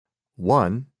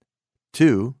1,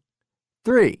 2,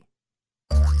 3.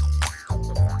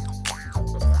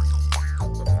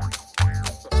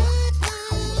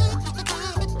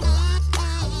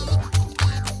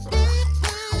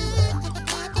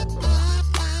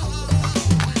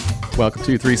 Welcome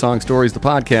to Three Song Stories, the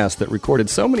podcast that recorded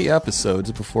so many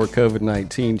episodes before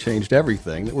COVID-19 changed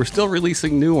everything that we're still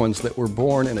releasing new ones that were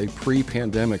born in a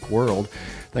pre-pandemic world.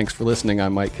 Thanks for listening.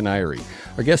 I'm Mike Canary.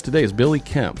 Our guest today is Billy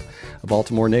Kemp, a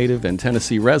Baltimore native and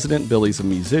Tennessee resident. Billy's a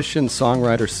musician,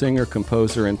 songwriter, singer,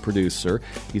 composer, and producer.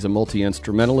 He's a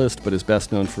multi-instrumentalist, but is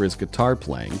best known for his guitar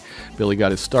playing. Billy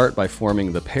got his start by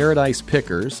forming the Paradise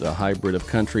Pickers, a hybrid of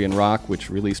country and rock, which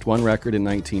released one record in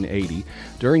 1980.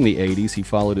 During the 80s, he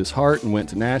followed his heart and went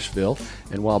to Nashville,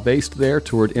 and while based there,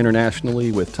 toured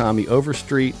internationally with Tommy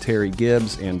Overstreet, Terry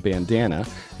Gibbs, and Bandana.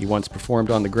 He once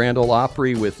performed on the Grand Ole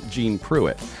Opry with Gene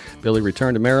Pruitt. Billy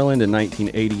returned to Maryland in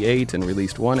 1988 and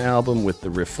released one album with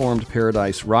the reformed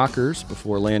Paradise Rockers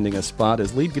before landing a spot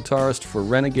as lead guitarist for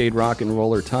renegade rock and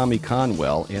roller Tommy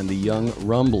Conwell and the Young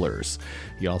Rumblers.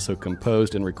 He also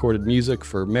composed and recorded music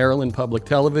for Maryland Public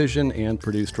Television and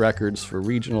produced records for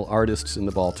regional artists in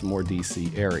the Baltimore,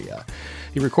 D.C. area.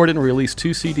 He recorded and released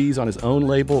 2 CDs on his own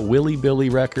label, Willie Billy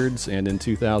Records, and in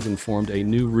 2000 formed a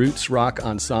new roots rock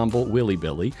ensemble, Willie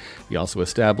Billy. He also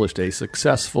established a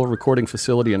successful recording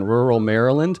facility in rural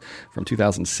Maryland. From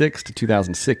 2006 to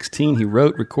 2016, he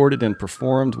wrote, recorded, and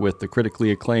performed with the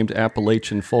critically acclaimed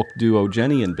Appalachian folk duo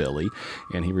Jenny and Billy,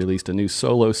 and he released a new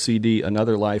solo CD,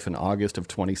 Another Life, in August of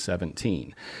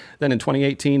 2017. Then in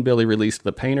 2018, Billy released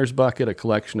The Painter's Bucket, a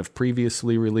collection of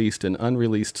previously released and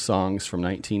unreleased songs from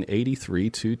 1983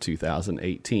 to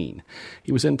 2018.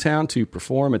 He was in town to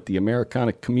perform at the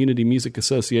Americana Community Music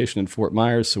Association in Fort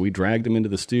Myers, so we dragged him into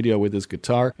the studio with his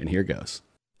guitar, and here goes.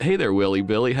 Hey there, Willie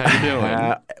Billy. How you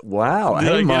doing? Wow.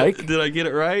 Hey, Mike. Did I get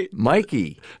it right?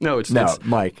 Mikey. No, it's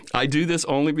Mike. I do this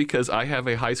only because I have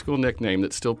a high school nickname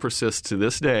that still persists to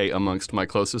this day amongst my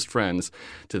closest friends.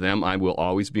 To them, I will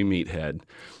always be Meathead.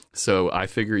 So I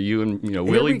figure you and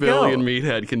Willie Billy and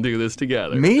Meathead can do this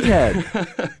together.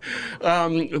 Meathead.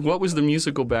 What was the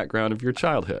musical background of your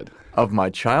childhood? Of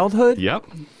my childhood? Yep.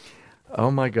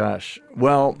 Oh my gosh.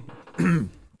 Well,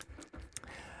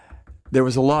 there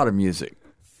was a lot of music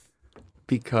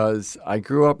because I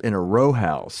grew up in a row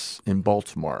house in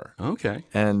Baltimore. Okay.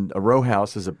 And a row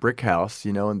house is a brick house,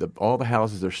 and all the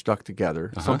houses are stuck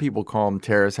together. Uh-huh. Some people call them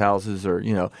terrace houses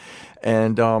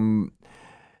and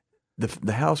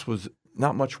the house was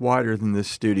not much wider than this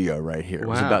studio right here. Wow. It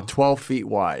was about 12 feet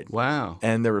wide. Wow.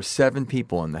 And there were 7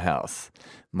 people in the house.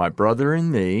 My brother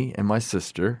and me and my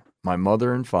sister, my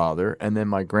mother and father, and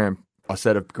then a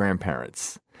set of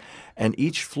grandparents. And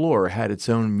each floor had its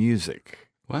own music.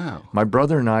 Wow. My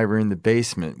brother and I were in the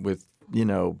basement with,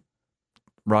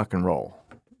 rock and roll,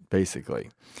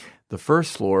 basically. The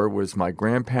first floor was my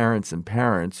grandparents and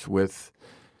parents with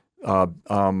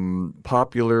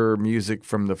popular music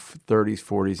from the 30s,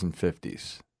 40s, and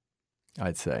 50s,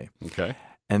 I'd say. Okay.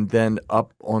 And then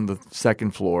up on the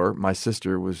second floor, my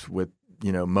sister was with,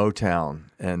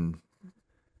 Motown and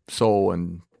soul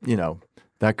and,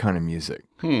 that kind of music.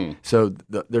 So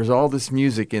there's all this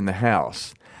music in the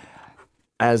house,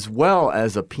 as well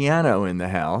as a piano in the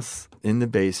house, in the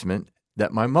basement,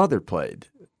 that my mother played.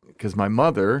 Because my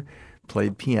mother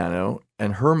played piano,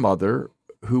 and her mother,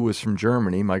 who was from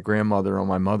Germany, my grandmother on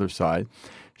my mother's side,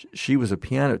 she was a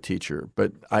piano teacher,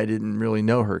 but I didn't really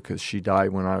know her because she died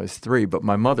when I was 3. But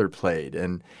my mother played,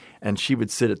 and she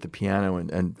would sit at the piano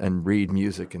and read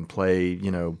music and play,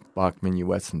 Bach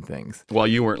minuets and things. While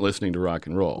you weren't listening to rock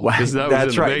and roll. Well,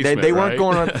 that's right. They weren't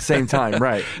going on at the same time,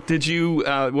 right?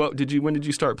 When did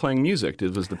you start playing music?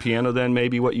 Was the piano then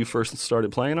maybe what you first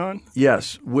started playing on?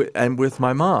 Yes, and with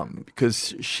my mom,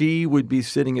 because she would be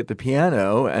sitting at the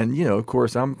piano, and of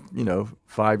course I'm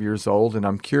 5 years old and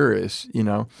I'm curious,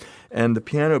 and the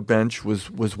piano bench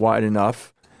was wide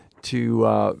enough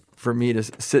for me to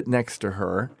sit next to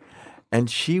her. And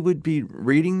she would be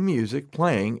reading music,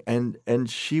 playing, and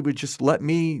she would just let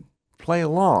me play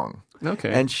along.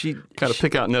 Okay. And she kind of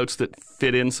pick out notes that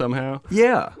fit in somehow.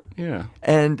 Yeah. Yeah.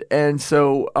 And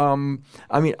so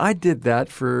I did that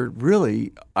for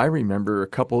really, I remember, a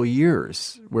couple of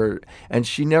years and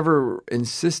she never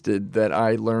insisted that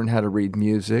I learn how to read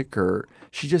music, or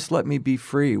she just let me be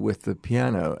free with the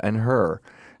piano and her.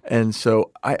 And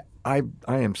so I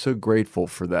am so grateful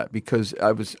for that, because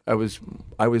I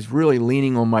was really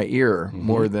leaning on my ear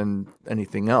more than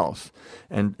anything else,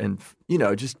 and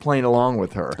just playing along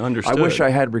with her. Understood. I wish I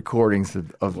had recordings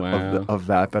of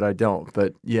that, but I don't.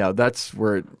 But yeah, that's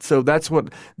where. So that's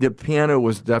what the piano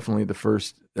was definitely the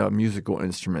first musical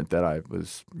instrument that I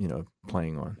was,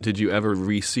 playing on. Did you ever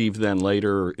receive then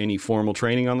later any formal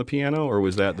training on the piano, or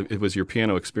was your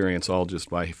piano experience all just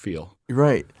by feel?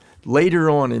 Right. Later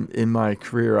on in my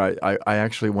career, I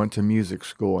actually went to music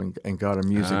school and got a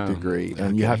music degree.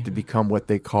 And you have to become what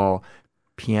they call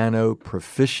piano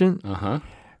proficient. Uh-huh.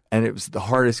 And it was the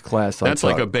hardest class I That's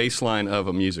took. like a baseline of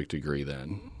a music degree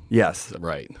then. Yes.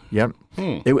 Right. Yep.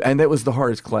 And that was the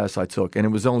hardest class I took. And it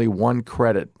was only 1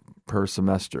 credit per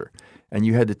semester. And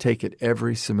you had to take it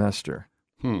every semester.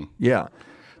 Yeah.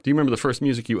 Do you remember the first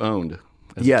music you owned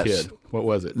as Yes. a kid? What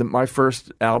was it? My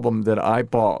first album that I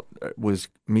bought was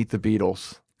Meet the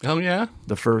Beatles. Oh, yeah?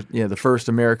 The first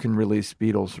American released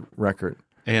Beatles record.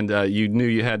 And you knew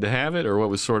you had to have it, or what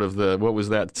was what was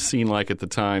that scene like at the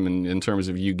time in terms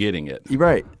of you getting it?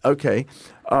 Right. Okay.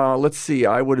 Let's see.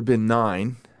 I would have been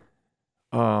 9.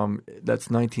 That's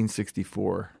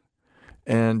 1964.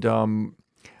 And,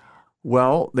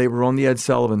 they were on the Ed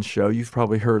Sullivan Show. You've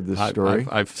probably heard this story.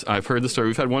 I've heard the story.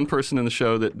 We've had one person in the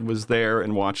show that was there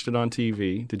and watched it on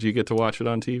TV. Did you get to watch it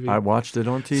on TV? I watched it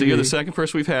on TV. So you're the second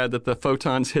person we've had that the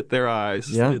photons hit their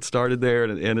eyes. Yeah. It started there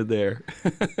and it ended there.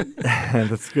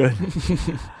 That's good.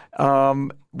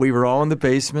 We were all in the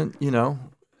basement,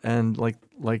 and like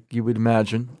you would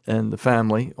imagine, and the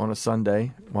family on a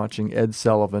Sunday watching Ed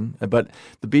Sullivan. But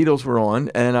the Beatles were on,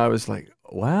 and I was like,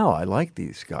 wow, I like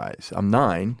these guys. I'm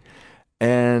 9.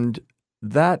 And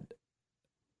that,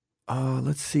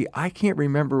 let's see, I can't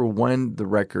remember when the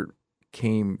record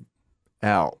came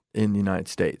out in the United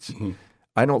States. Mm-hmm.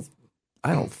 I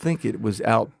don't think it was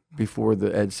out before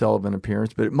the Ed Sullivan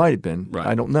appearance, but it might have been. Right.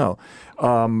 I don't know.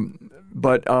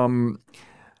 But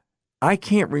I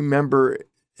can't remember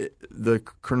the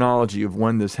chronology of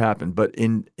when this happened. But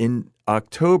in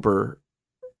October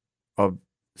of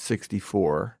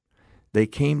 '64, they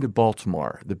came to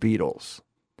Baltimore, the Beatles.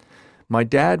 My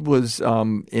dad was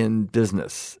in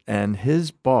business, and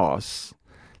his boss,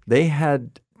 they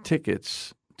had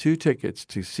tickets, 2 tickets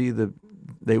to see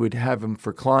they would have them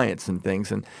for clients and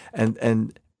things,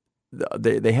 and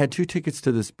they had 2 tickets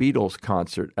to this Beatles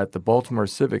concert at the Baltimore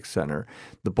Civic Center.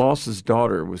 The boss's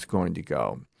daughter was going to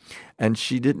go, and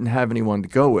she didn't have anyone to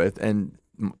go with, and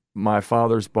my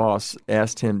father's boss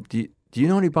asked him, do you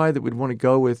know anybody that would want to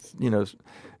go with,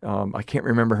 I can't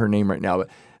remember her name right now, but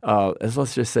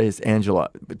let's just say it's Angela.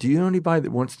 But do you know anybody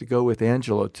that wants to go with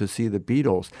Angela to see the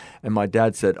Beatles? And my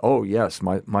dad said, oh, yes,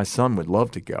 my son would love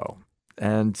to go.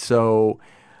 And so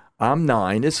I'm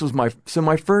 9. This was my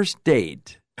first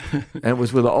date, and it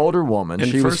was with an older woman.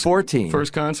 And she was 14.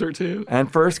 First concert, too?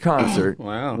 And first concert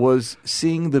Wow. was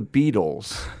seeing the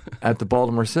Beatles at the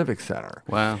Baltimore Civic Center.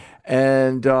 Wow.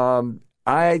 And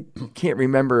I can't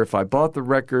remember if I bought the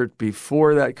record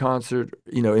before that concert,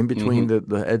 in between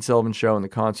the Ed Sullivan Show and the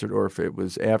concert, or if it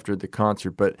was after the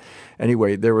concert. But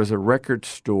anyway, there was a record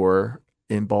store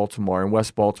in Baltimore, in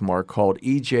West Baltimore, called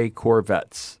E.J.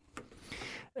 Corvettes.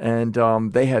 And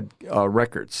they had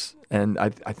records. And I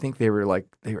think they were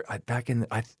back in,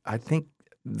 I think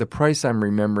the price I'm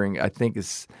remembering, I think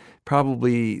is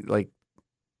probably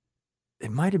it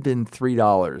might have been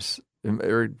 $3.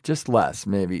 Or just less,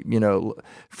 maybe,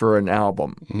 for an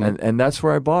album. And that's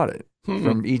where I bought it,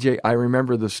 from EJ. I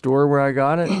remember the store where I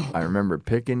got it. I remember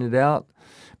picking it out.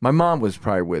 My mom was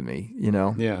probably with me,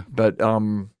 Yeah. But,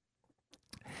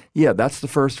 that's the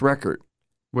first record.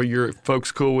 Were your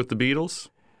folks cool with the Beatles?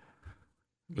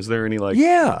 Was there any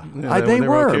Yeah, they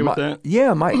were. okay with that?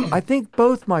 Yeah, I think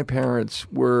both my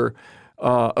parents were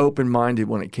open-minded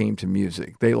when it came to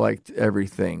music. They liked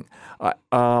everything.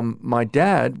 My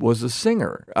dad was a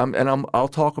singer, and I'll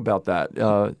talk about that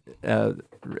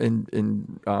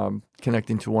in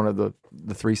connecting to one of the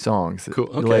 3 songs Cool.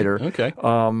 Okay. later. Okay.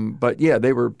 But yeah,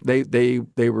 they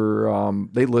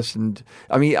listened.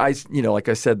 I mean, like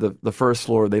I said, the first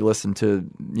floor they listened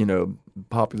to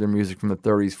popular music from the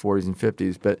 30s, 40s, and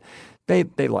 50s, but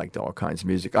they liked all kinds of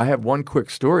music. I have one quick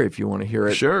story if you want to hear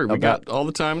it. Sure, we got all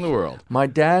the time in the world. My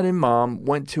dad and mom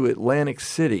went to Atlantic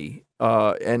City,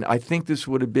 and I think this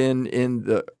would have been in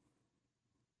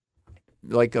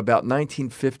about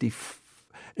 1950.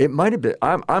 It might have been.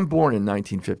 I'm born in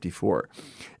 1954.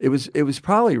 It was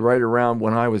probably right around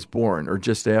when I was born, or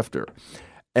just after,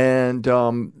 and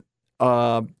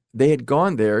they had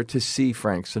gone there to see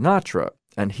Frank Sinatra,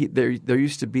 and there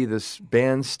used to be this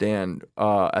bandstand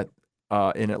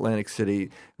in Atlantic City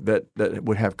that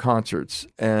would have concerts,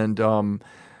 and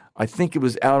I think it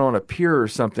was out on a pier or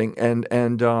something,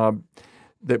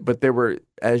 but there were,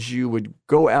 as you would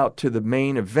go out to the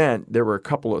main event, there were a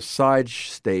couple of side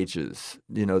stages,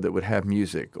 that would have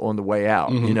music on the way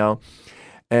out,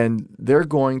 and they're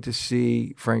going to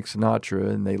see Frank Sinatra,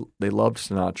 and they loved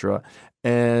Sinatra,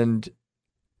 and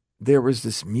there was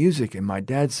this music, and my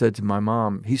dad said to my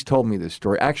mom, he's told me this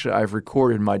story. Actually, I've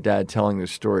recorded my dad telling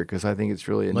this story because I think it's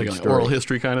really a like neat an story. oral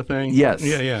history kind of thing? Yes.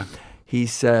 Yeah. He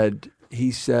said,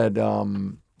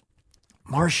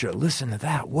 Marcia, listen to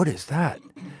that. What is that?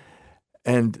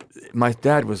 And my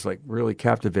dad was like really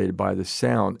captivated by the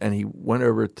sound, and he went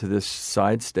over to this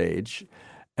side stage,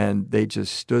 and they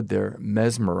just stood there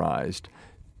mesmerized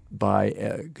by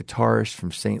a guitarist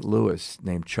from St. Louis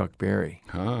named Chuck Berry.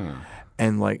 Huh.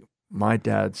 And like my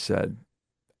dad said,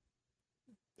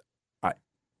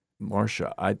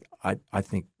 Marcia, I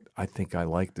think I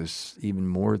like this even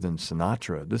more than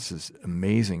Sinatra. This is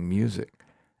amazing music.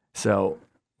 So,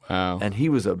 wow. And he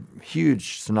was a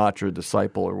huge Sinatra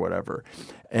disciple or whatever.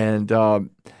 And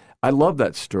I love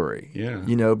that story. Yeah.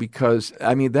 You know, because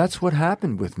I mean that's what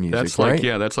happened with music. That's like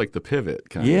right? that's like the pivot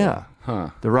kind of. Yeah.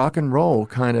 Huh. The rock and roll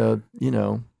kind of,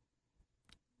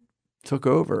 took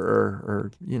over or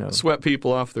Swept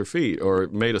people off their feet, or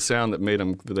made a sound that made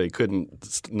them they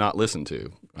couldn't not listen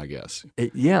to, I guess.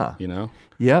 Yeah.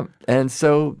 Yep. And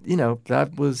so,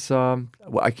 that was,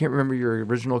 I can't remember your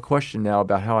original question now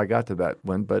about how I got to that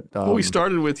one, but. Well, we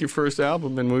started with your first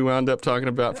album, and we wound up talking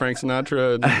about Frank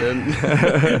Sinatra,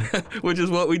 and which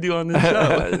is what we do on this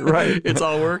show. Right. It's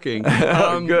all working.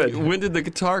 Good. When did the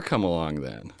guitar come along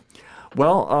then?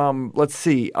 Well, let's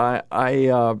see.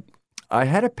 I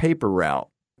had a paper route,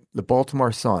 the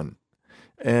Baltimore Sun,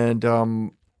 and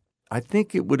I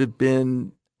think it would have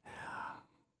been,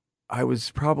 I was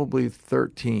probably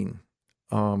 13,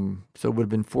 so it would have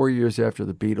been 4 years after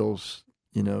the Beatles,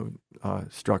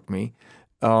 struck me.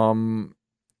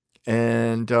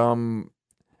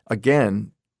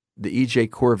 Again, the E.J.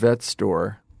 Corvette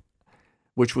store,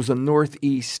 which was a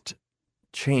Northeast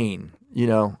chain,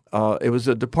 it was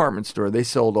a department store. They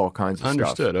sold all kinds of stuff.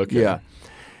 Understood, okay. Yeah.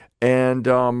 And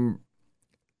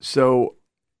so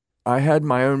I had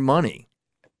my own money.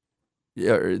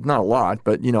 Yeah, not a lot,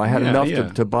 but I had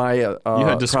enough to buy a. You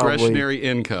had discretionary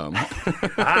income.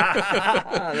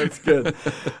 That's good.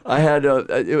 I had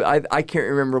I can't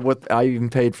remember what I even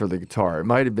paid for the guitar. It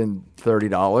might have been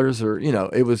 $30, or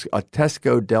it was a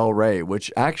Tesco Del Rey,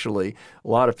 which actually a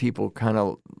lot of people kind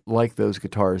of like those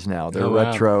guitars now. They're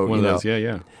retro, One of those,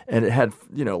 yeah. And it had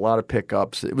a lot of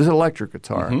pickups. It was an electric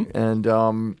guitar, and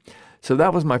so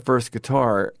that was my first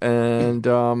guitar, and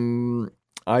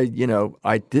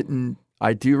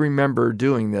I do remember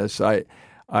doing this. I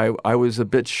was a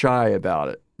bit shy about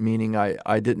it, meaning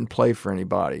I didn't play for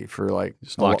anybody for like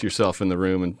just locked yourself in the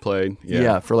room and played.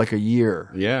 Yeah, for like a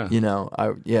year. Yeah,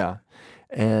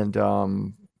 and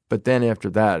but then after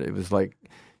that, it was like,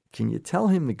 can you tell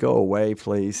him to go away,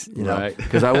 please? Right.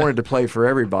 Because I wanted to play for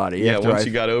everybody. Yeah, once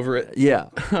you got over it. Yeah.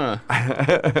 Huh.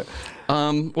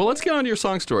 Well, let's get on to your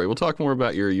song story. We'll talk more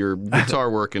about your guitar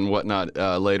work and whatnot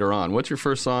later on. What's your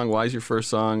first song? Why is your first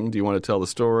song? Do you want to tell the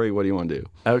story? What do you want to do?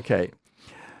 Okay.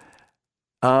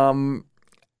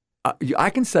 I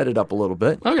can set it up a little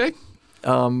bit. Okay.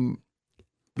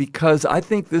 Because I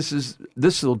think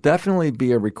this will definitely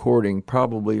be a recording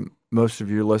probably most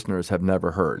of your listeners have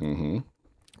never heard. Mm-hmm.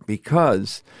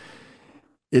 Because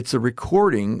it's a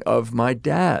recording of my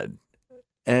dad,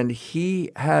 and he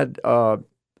had a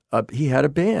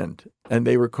band, and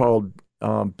they were called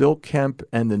Bill Kemp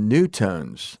and the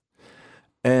Newtones,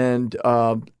 and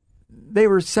they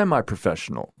were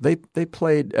semi-professional. They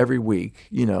played every week,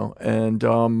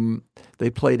 and they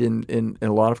played in a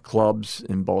lot of clubs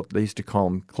in Baltimore. They used to call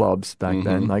them clubs back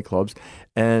then, nightclubs,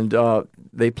 and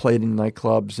they played in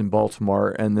nightclubs in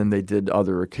Baltimore, and then they did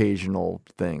other occasional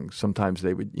things. Sometimes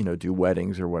they would, do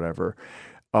weddings or whatever.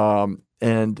 But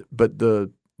the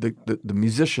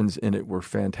musicians in it were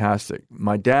fantastic.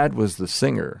 My dad was the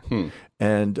singer,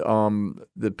 and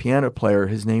the piano player,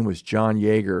 his name was John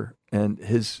Yeager, and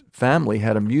his family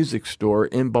had a music store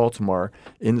in Baltimore,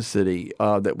 in the city,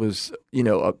 that was,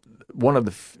 one of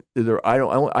the I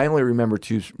only remember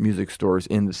two music stores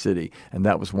in the city, and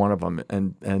that was one of them.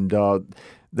 And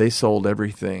they sold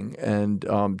everything. And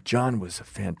John was a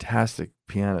fantastic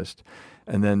pianist.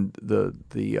 And then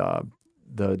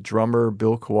the drummer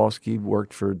Bill Kowalski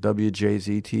worked for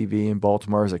WJZ TV in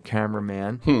Baltimore as a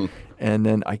cameraman. And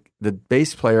then the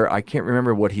bass player, I can't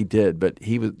remember what he did, but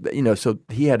he was so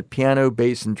he had piano,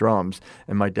 bass, and drums,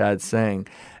 and my dad sang.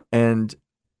 And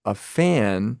a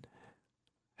fan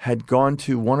had gone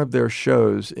to one of their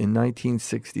shows in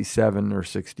 1967 or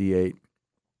 68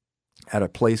 at a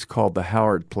place called the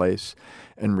Howard Place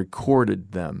and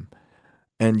recorded them.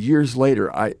 And years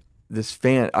later, I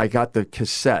got the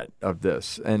cassette of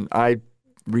this, and I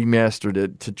remastered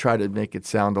it to try to make it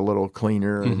sound a little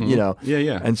cleaner, and, Yeah.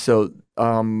 And so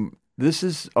this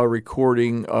is a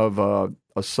recording of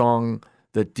a song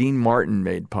that Dean Martin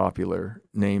made popular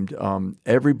named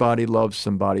 "Everybody Loves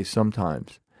Somebody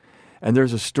Sometimes." And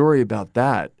there's a story about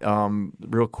that.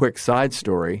 Real quick side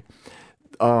story.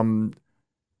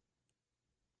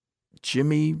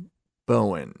 Jimmy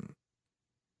Bowen,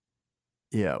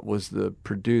 was the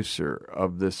producer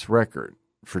of this record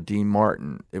for Dean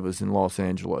Martin. It was in Los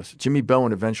Angeles. Jimmy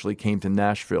Bowen eventually came to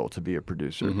Nashville to be a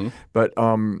producer. But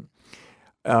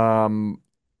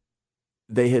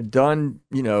they had done,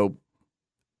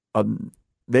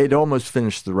 they'd almost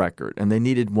finished the record, and they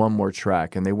needed one more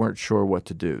track, and they weren't sure what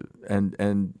to do. And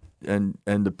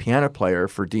the piano player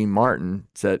for Dean Martin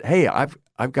said, "Hey,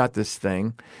 I've got this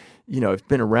thing. It's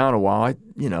been around a while,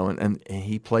 and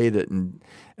he played it.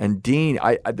 And Dean,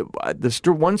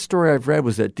 one story I've read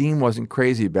was that Dean wasn't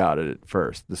crazy about it at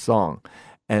first, the song.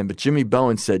 But Jimmy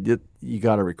Bowen said, you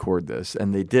got to record this.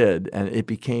 And they did. And it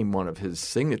became one of his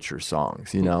signature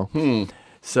songs,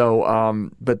 So,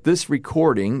 but this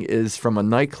recording is from a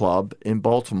nightclub in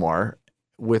Baltimore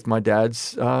with my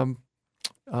dad's band.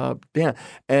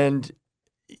 And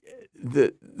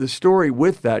the story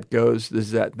with that goes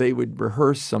is that they would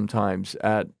rehearse sometimes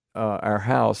at our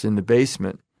house in the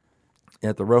basement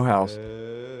at the row house.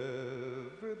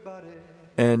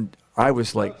 And I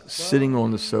was like sitting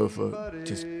on the sofa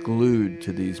just glued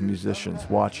to these musicians,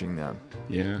 watching them.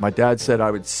 Yeah. My dad said I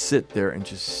would sit there and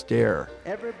just stare,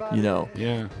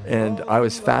 Yeah. And I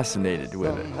was fascinated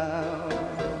with it.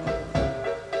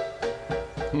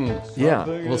 Yeah.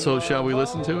 Well, so shall we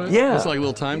listen to it? Yeah. It's like a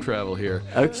little time travel here.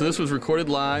 Okay. So this was recorded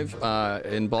live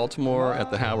in Baltimore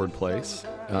at the Howard Place.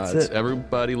 It's it.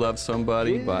 Everybody Loves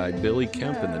Somebody by Billy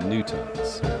Kemp and the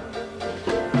Newtons.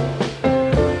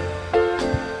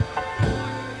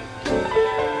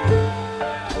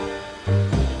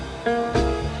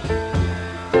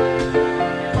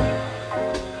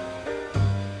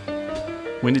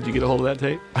 When did you get a hold of that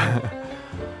tape?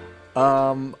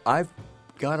 I've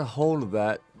got a hold of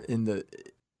that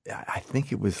I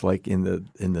think it was like in the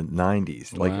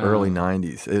 90s, like Wow. early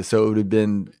 90s. So it would have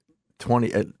been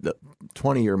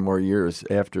 20 or more years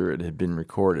after it had been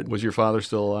recorded. Was your father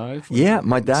still alive? Yeah,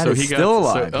 my dad So is he got still to-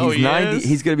 so- alive. oh, he's he 90. is?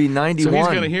 He's going to be 91. So he's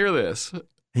going to hear this.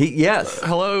 Yes.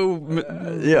 Hello,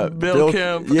 Yeah, Bill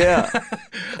Kemp. Yeah.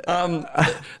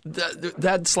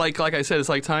 That's like I said, it's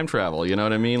like time travel. You know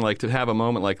what I mean? Like to have a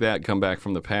moment like that come back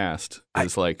from the past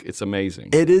is it's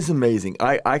amazing. It is amazing.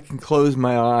 I can close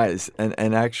my eyes and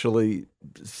actually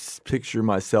picture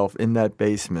myself in that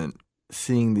basement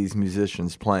seeing these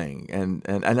musicians playing,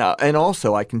 and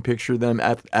also I can picture them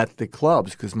at the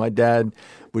clubs, because my dad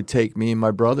would take me and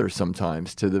my brother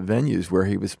sometimes to the venues where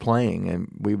he was playing, and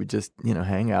we would just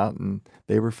hang out, and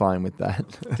they were fine with that.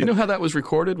 Do you know how that was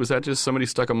recorded? Was that just somebody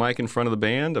stuck a mic in front of the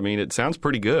band? I mean, it sounds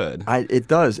pretty good. It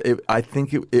does. I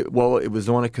think it was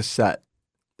on a cassette.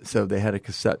 So they had a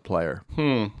cassette player.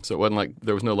 So it wasn't like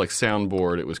there was no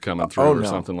soundboard it was coming through or no.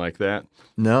 something like that.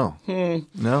 No.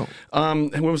 No.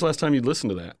 And when was the last time you'd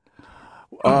listened to that?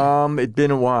 It'd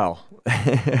been a while.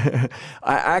 I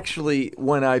actually,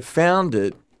 when I found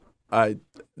it,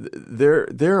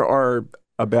 there are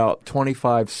about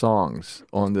 25 songs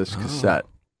on this cassette,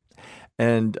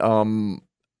 and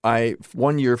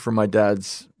one year for my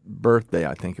dad's birthday,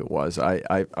 I think it was,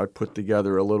 I put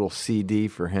together a little CD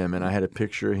for him, and I had a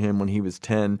picture of him when he was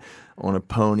 10 on a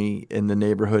pony in the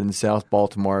neighborhood in South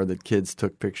Baltimore that kids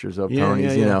took pictures of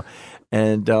ponies,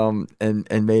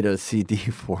 and made a CD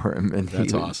for him. And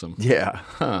That's awesome. Yeah.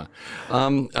 Huh.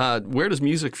 Where does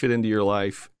music fit into your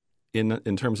life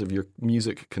in terms of your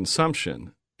music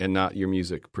consumption and not your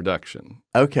music production?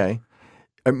 Okay.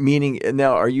 Meaning,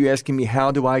 now, are you asking me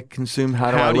how do I consume? How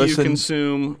do I listen? How do you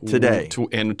consume today?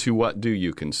 And to what do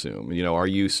you consume? Are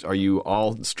you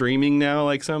all streaming now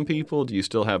like some people? Do you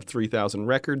still have 3,000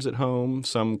 records at home?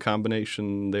 Some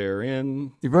combination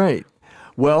therein? Right.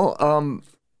 Well,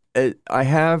 I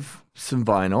have some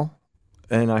vinyl,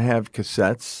 and I have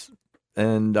cassettes,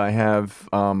 and I have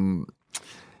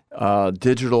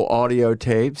digital audio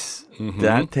tapes,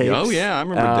 DAT tapes. Oh yeah, I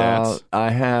remember DATs.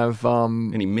 I have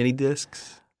Any mini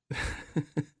discs?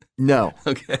 no.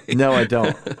 Okay. No, I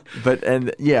don't.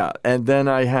 And then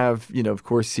I have, of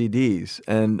course, CDs.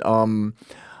 And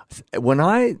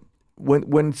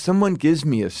when someone gives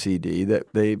me a CD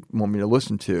that they want me to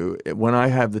listen to, when I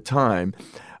have the time,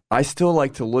 I still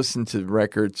like to listen to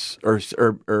records or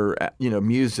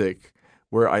music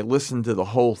where I listen to the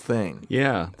whole thing.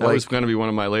 Yeah, that was going to be one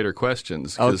of my later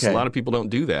questions, because a lot of people don't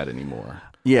do that anymore.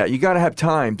 Yeah, you got to have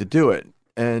time to do it.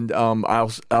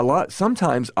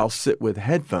 Sometimes I'll sit with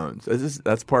headphones.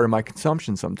 That's part of my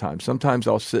consumption. Sometimes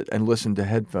I'll sit and listen to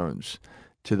headphones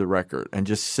to the record and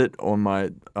just sit on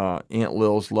my Aunt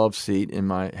Lil's love seat in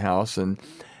my house and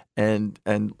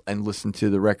listen to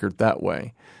the record that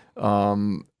way.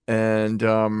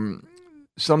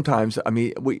 Sometimes, I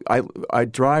mean, I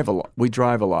drive a lot. We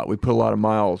drive a lot. We put a lot of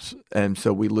miles, and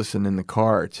so we listen in the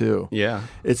car too. Yeah,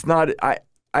 it's not. I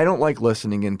don't like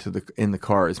listening in the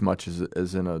car as much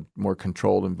as in a more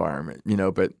controlled environment,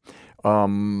 But I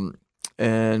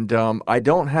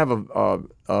don't have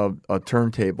a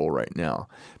turntable right now.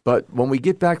 But when we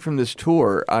get back from this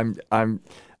tour, I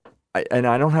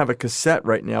don't have a cassette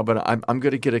right now, but I'm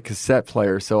going to get a cassette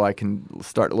player so I can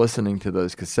start listening to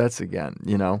those cassettes again.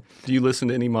 Do you listen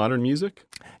to any modern music?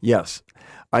 Yes,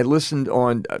 I listened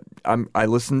on. on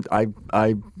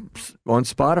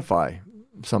Spotify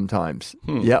sometimes.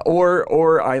 Yeah,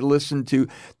 or I listen to.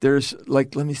 There's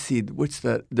let me see. What's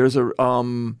that? There's an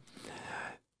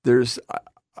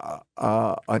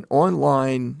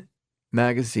online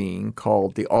magazine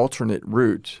called The Alternate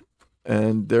Route.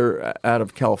 And they're out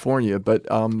of California, but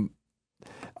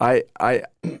I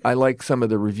like some of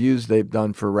the reviews they've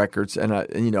done for records, and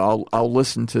I'll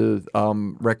listen to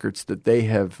records that they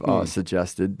have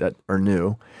suggested that are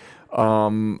new.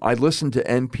 I listen to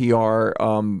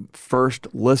NPR First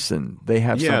Listen. They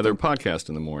have their podcast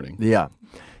in the morning. Yeah,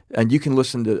 and you can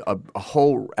listen to a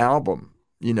whole album.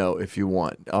 If you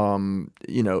want,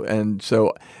 and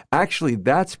so actually,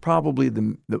 that's probably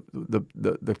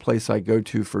the place I go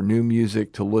to for new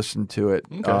music to listen to it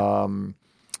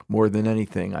more than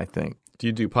anything. I think. Do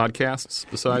you do podcasts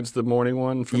besides the morning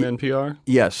one from NPR?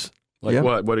 Yes.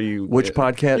 What? What are you? Which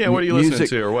podcast? Yeah, what are you listening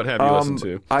to, or what have you listened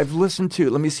to? I've listened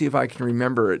to. Let me see if I can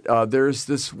remember it. There's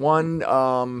this one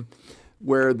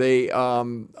where they.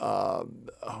 Oh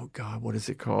God, what is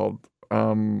it called?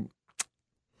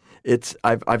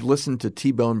 I've listened to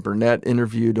T-Bone Burnett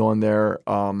interviewed on there.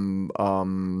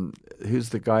 Who's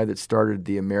the guy that started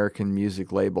the American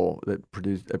music label that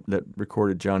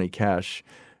recorded Johnny Cash?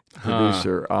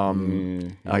 Producer.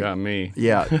 You got me.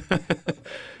 Yeah,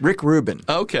 Rick Rubin.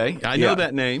 Okay, I know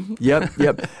that name.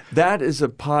 Yep. That is a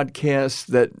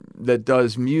podcast that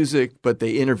does music, but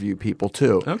they interview people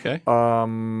too. Okay.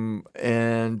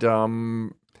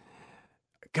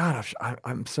 God,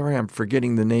 I'm sorry, I'm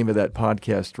forgetting the name of that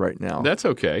podcast right now. That's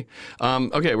okay.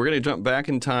 Okay, we're going to jump back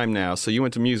in time now. So you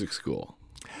went to music school.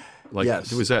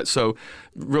 Yes. Was that so?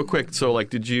 Real quick. So,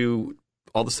 did you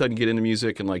all of a sudden get into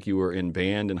music and you were in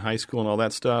band in high school and all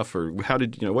that stuff, or how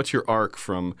did what's your arc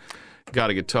from got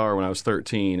a guitar when I was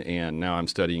 13 and now I'm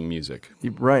studying music?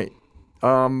 Right.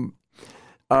 Some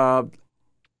of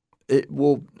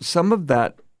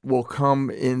that will come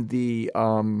in the.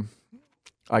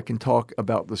 I can talk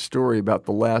about the story about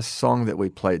the last song that we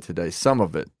played today. Some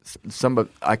of it.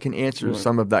 I can answer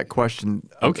some of that question.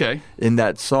 Okay. In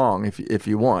that song, if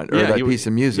you want, or that piece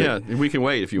of music. Yeah, we can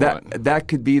wait if you want. That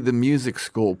could be the music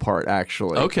school part,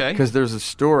 actually. Okay. Because there's a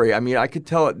story. I mean, I could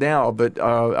tell it now, but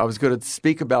I was going to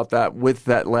speak about that with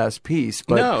that last piece.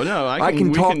 But no, I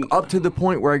can talk up to the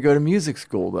point where I go to music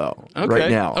school, though. Okay. Right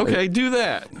now. Okay, do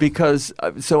that. Because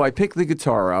so I pick the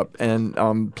guitar up and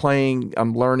I'm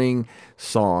learning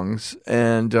songs,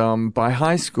 and by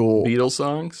high school, Beatles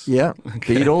songs. Yeah,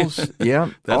 okay. Beatles. Yeah,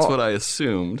 that's what I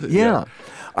assumed. Yeah.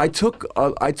 I took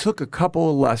a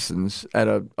couple of lessons at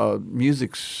a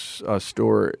music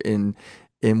store in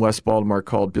West Baltimore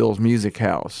called Bill's Music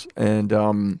House, and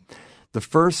the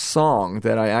first song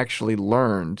that I actually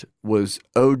learned was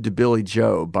 "Ode to Billy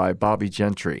Joe" by Bobby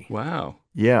Gentry. Wow.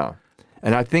 Yeah,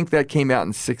 and I think that came out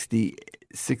in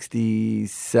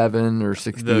 67 or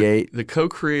 68. The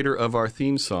co-creator of our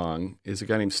theme song is a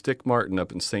guy named Stick Martin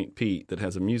up in St. Pete that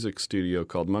has a music studio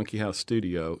called Monkey House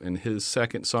Studio, and his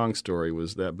second song story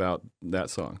was about that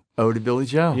song. Oh, to Billy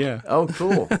Joe. Yeah. Oh,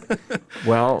 cool.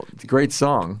 Well, it's a great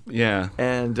song. Yeah.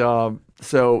 And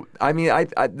so, I mean, I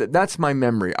that's my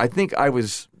memory. I think I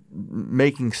was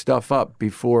making stuff up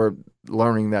before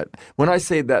learning that. When I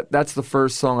say that, that's the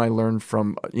first song I learned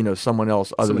from someone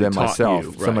else other than myself. You,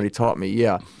 right. Somebody taught me,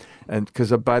 yeah. And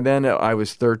because by then I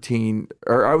was 13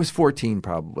 or I was 14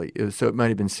 probably, so it might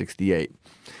have been 68.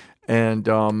 And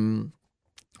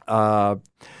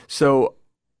so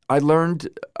I learned.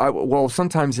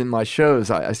 Sometimes in my shows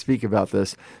I speak about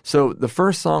this. So the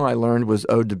first song I learned was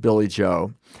 "Ode to Billy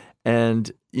Joe,"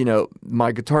 and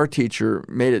my guitar teacher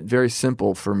made it very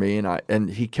simple for me,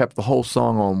 and he kept the whole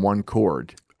song on one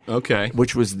chord. Okay.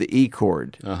 which was the E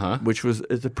chord, which was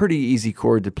it's a pretty easy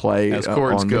chord to play. As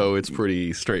chords go, it's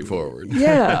pretty straightforward.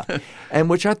 Yeah, and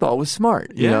which I thought was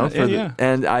smart. You know,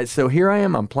 and so here I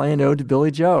am. I'm playing "Ode to Billy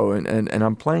Joe," and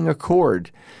I'm playing a chord,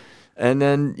 and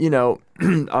then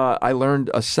I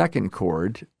learned a second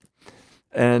chord,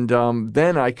 and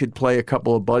then I could play a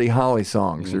couple of Buddy Holly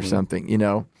songs or something.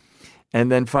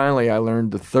 And then finally I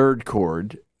learned the third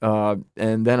chord. And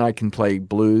then I can play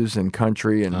blues and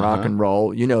country and rock and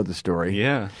roll. You know the story.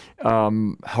 Yeah.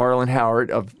 Harlan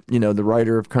Howard, the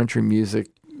writer of country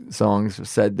music songs,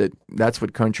 said that that's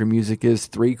what country music is: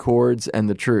 3 chords and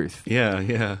the truth. Yeah,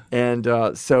 yeah. And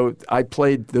so I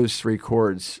played those 3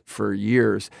 chords for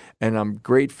years, and I'm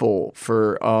grateful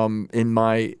for in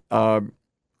my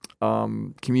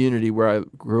community where I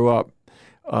grew up,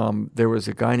 there was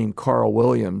a guy named Carl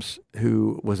Williams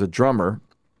who was a drummer.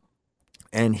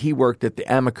 And he worked at the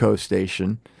Amico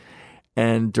station,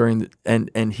 and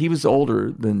and he was older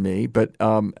than me, but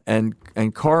and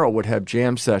Carl would have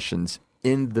jam sessions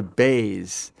in the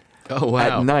bays. Oh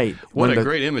wow! At night. What a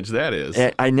great image that is.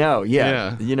 I know.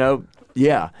 Yeah.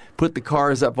 Put the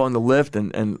cars up on the lift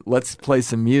and let's play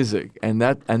some music, and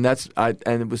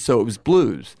it was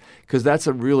blues, because that's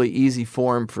a really easy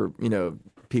form for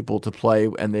people to play,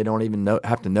 and they don't even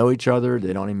have to know each other.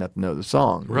 They don't even have to know the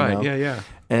song. Right. Yeah.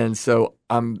 And so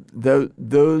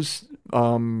those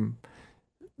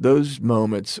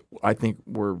moments, I think,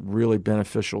 were really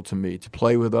beneficial to me, to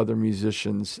play with other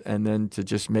musicians and then to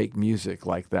just make music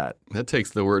like that. That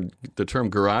takes the term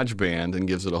garage band and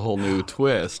gives it a whole new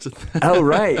twist. Oh,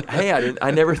 right. Hey,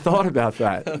 I never thought about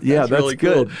that. Yeah, that's really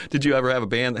good. Cool. Did you ever have a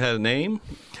band that had a name?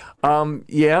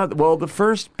 Yeah. Well, the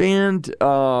first band,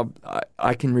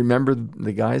 I can remember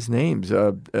the guys' names: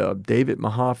 David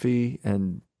Mahaffey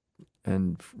and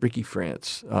Ricky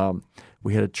France.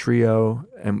 We had a trio,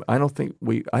 and I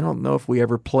don't know if we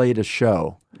ever played a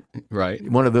show. Right.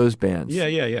 One of those bands.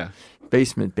 Yeah.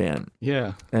 Basement band.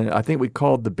 Yeah. And I think we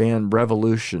called the band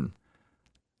Revolution,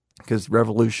 because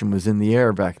Revolution was in the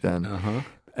air back then. Uh-huh.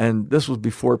 And this was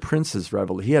before Prince's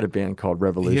Revolution. He had a band called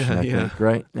Revolution, I think,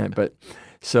 right? But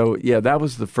so, that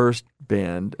was the first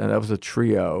band, and that was a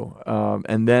trio.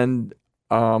 And then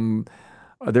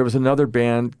there was another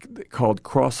band called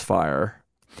Crossfire.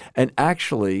 And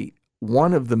actually,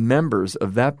 one of the members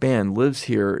of that band lives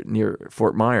here near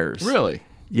Fort Myers. Really?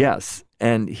 Yes.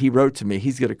 And he wrote to me,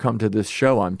 he's going to come to this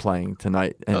show I'm playing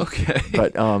tonight. And, okay.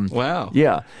 But wow.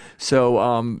 Yeah. So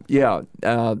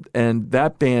and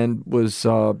that band was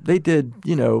they did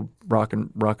rock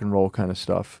and roll kind of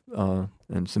stuff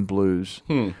and some blues.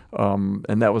 And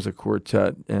that was a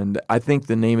quartet. And I think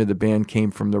the name of the band came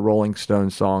from the Rolling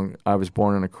Stones song "I Was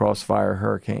Born in a Crossfire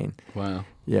Hurricane." Wow.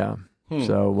 Yeah.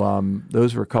 So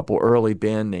those were a couple early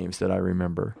band names that I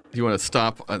remember. Do you want to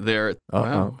stop there?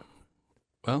 Wow.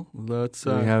 Well, let's.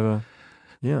 We have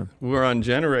we're on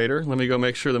generator. Let me go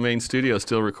make sure the main studio is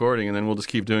still recording, and then we'll just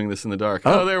keep doing this in the dark.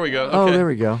 Oh, there we go. Okay. Oh, there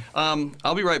we go.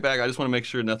 I'll be right back. I just want to make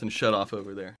sure nothing's shut off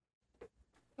over there.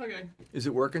 Okay. Is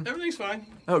it working? Everything's fine.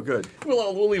 Oh, good.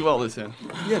 We'll leave all this in.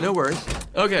 Yeah, no worries.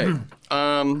 Okay.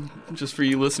 Just for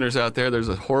you listeners out there, there's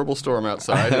a horrible storm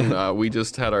outside, and we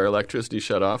just had our electricity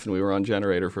shut off, and we were on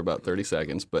generator for about 30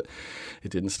 seconds, but it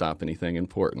didn't stop anything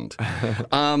important.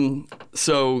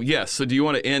 So do you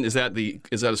want to end? Is that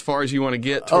as far as you want to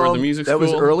get toward the music school? That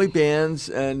was early bands,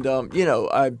 and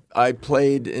I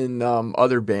played in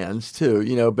other bands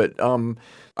too. But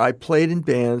I played in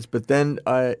bands, but then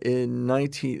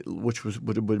which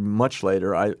would have been much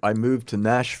later, I moved to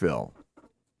Nashville.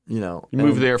 You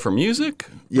moved there for music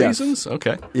reasons?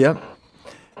 Okay. Yep.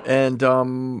 And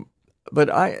but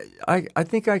I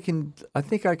think I can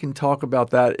talk about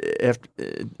that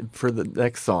for the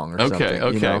next song or something.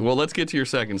 Okay. Well, let's get to your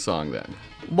second song then.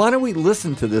 Why don't we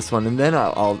listen to this one and then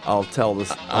I'll tell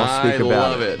this. I'll speak about it. I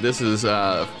love it. This is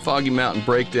Foggy Mountain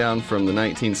Breakdown from the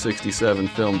 1967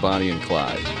 film Bonnie and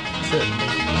Clyde. That's it.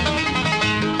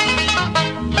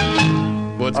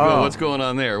 What's going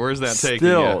on there? Where's that taking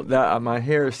you? Still, my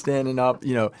hair is standing up.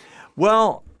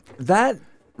 Well, that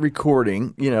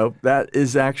recording, that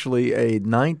is actually a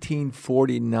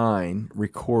 1949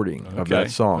 recording of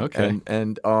that song. Okay.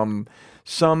 And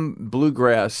some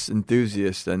bluegrass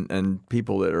enthusiasts and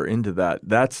people that are into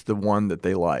that's the one that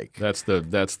they like. That's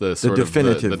the sort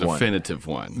definitive of the definitive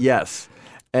one. Yes.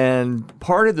 And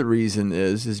part of the reason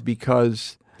is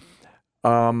because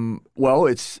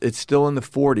it's still in the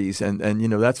 40s, and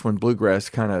that's when bluegrass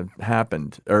kind of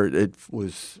happened, or it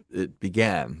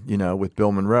began, with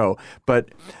Bill Monroe. But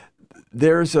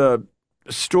there's a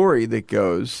story that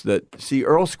goes that,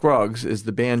 Earl Scruggs is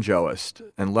the banjoist,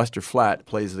 and Lester Flatt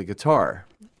plays the guitar.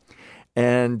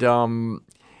 And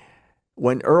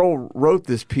when Earl wrote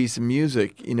this piece of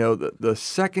music, you know, the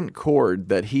second chord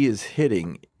that he is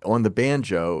hitting on the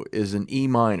banjo is an E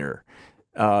minor.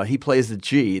 He plays the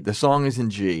G. The song is in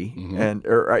G,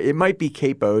 or it might be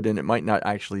capoed, and it might not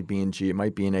actually be in G. It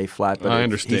might be in A flat, but I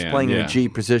understand. He's playing in the G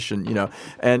position, you know,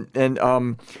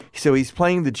 and so he's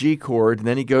playing the G chord, and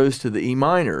then he goes to the E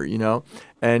minor, you know,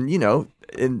 and you know,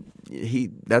 and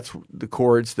that's the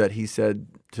chords that he said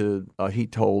to he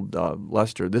told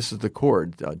Lester, this is the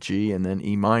chord, G and then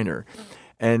E minor,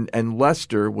 and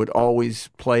Lester would always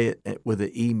play it with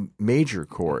an E major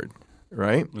chord,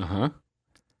 right?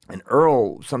 And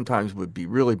Earl sometimes would be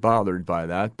really bothered by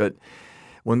that, but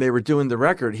when they were doing the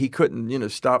record, he couldn't, you know,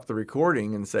 stop the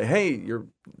recording and say, "Hey,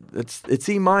 it's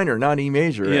E minor, not E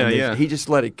major." Yeah. He just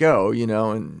let it go, you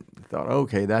know, and thought,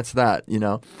 "Okay, that's that," you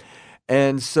know.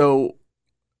 And so,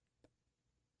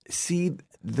 see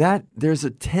that there's a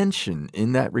tension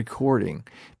in that recording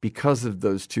because of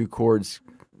those two chords.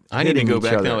 I need to go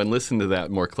back now and listen to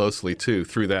that more closely too,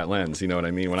 through that lens. You know what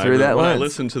I mean? When Through that lens. I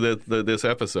listen to this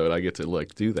episode, I get to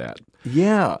like do that.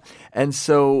 Yeah, and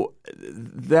so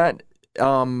that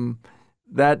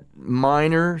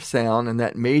minor sound and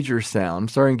that major sound. I'm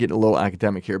sorry, I'm getting a little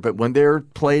academic here, but when they're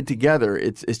played together,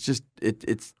 it's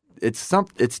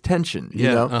tension. You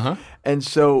know, and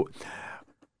so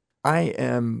I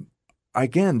am.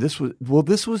 Again, this was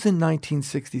in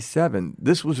 1967.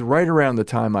 This was right around the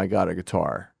time I got a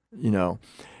guitar, you know,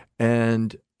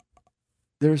 and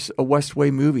there's a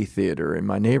Westway movie theater in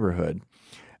my neighborhood,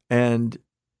 and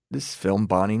this film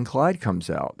Bonnie and Clyde comes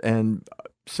out, and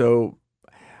so,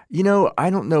 you know, I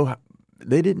don't know,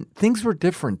 things were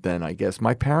different then, I guess.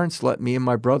 My parents let me and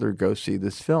my brother go see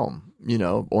this film, you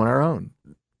know, on our own,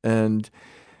 and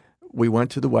we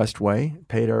went to the Westway,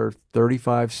 paid our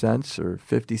 35 cents or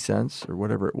 50 cents or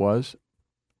whatever it was.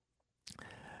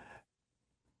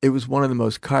 It was one of the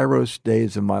most Kairos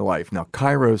days of my life. Now,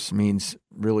 Kairos means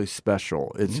really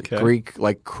special. It's Greek,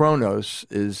 like Chronos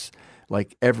is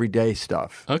like everyday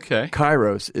stuff. Okay.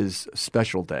 Kairos is a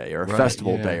special day or a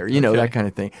festival day or, you know, that kind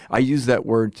of thing. I use that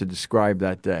word to describe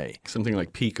that day. Something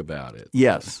like peak about it.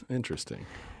 Yes. Interesting.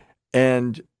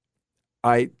 And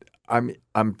I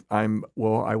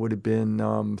would have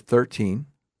been 13,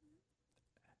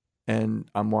 and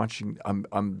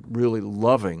I'm really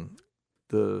loving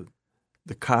the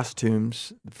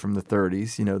costumes from the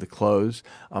 30s, you know, the clothes.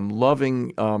 I'm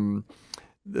loving the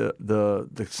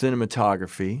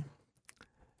cinematography.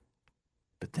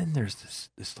 But then there's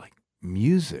this like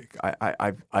music.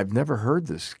 I've never heard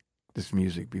this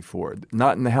music before.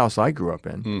 Not in the house I grew up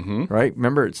in, right?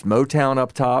 Remember, it's Motown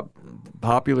up top,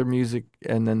 popular music,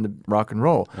 and then the rock and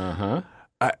roll.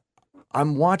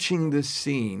 I'm watching this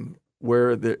scene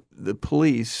where the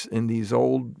police in these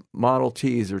old Model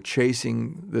Ts are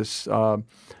chasing these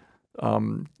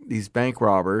bank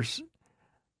robbers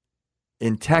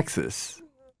in Texas,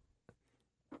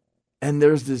 and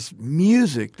there's this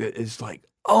music that is like,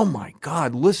 oh my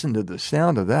God, listen to the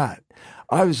sound of that.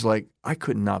 I was like, I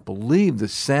could not believe the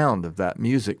sound of that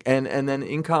music. And then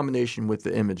in combination with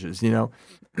the images, you know.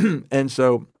 And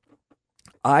so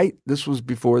this was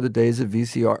before the days of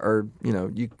VCR, or, you know,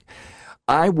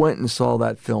 I went and saw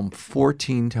that film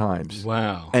 14 times.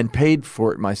 Wow. And paid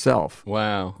for it myself.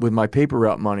 Wow. With my paper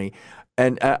route money.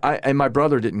 And my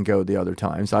brother didn't go the other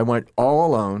times. I went all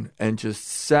alone and just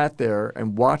sat there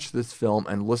and watched this film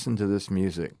and listened to this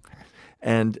music.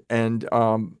 And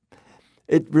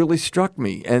it really struck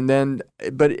me. And then,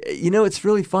 but you know, it's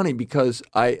really funny because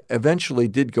I eventually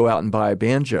did go out and buy a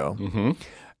banjo.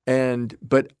 And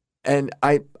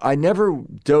I never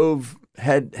dove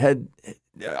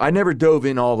I never dove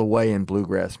in all the way in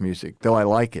bluegrass music, though I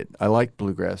like it. I like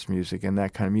bluegrass music and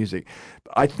that kind of music.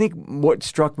 I think what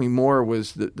struck me more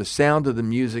was the sound of the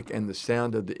music and the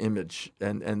sound of the image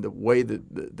and the way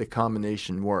that the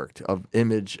combination worked of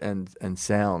image and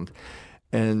sound.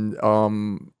 And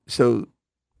so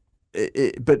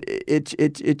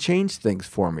it changed things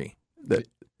for me.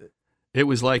 It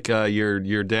was like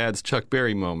your dad's Chuck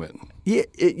Berry moment. Yeah,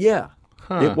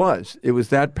 It was. It was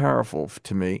that powerful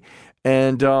to me.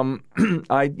 And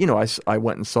I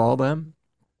went and saw them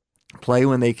play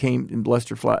when they came in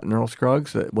Lester Flatt and Earl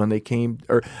Scruggs. When they came,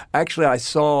 or actually, I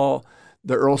saw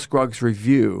the Earl Scruggs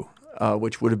review,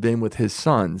 which would have been with his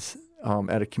sons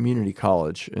at a community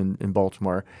college in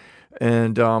Baltimore,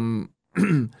 and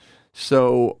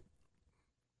so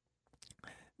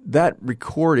that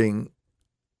recording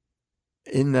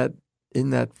in that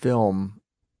film,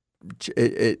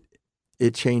 it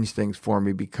changed things for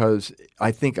me because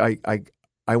I think I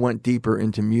went deeper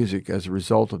into music as a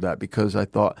result of that, because I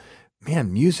thought,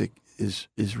 man, music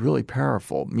is really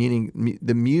powerful. Meaning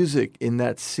the music in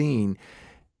that scene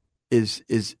is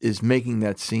making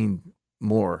that scene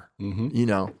more. You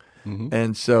know,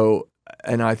 and so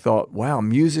and I thought, wow,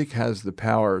 music has the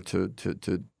power to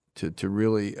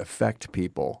really affect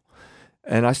people,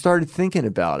 and I started thinking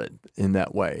about it in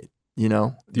that way. You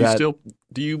know,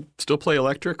 Do you still play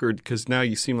electric, or because now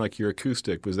you seem like you're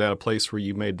acoustic? Was that a place where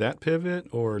you made that pivot,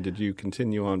 or did you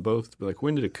continue on both? Like,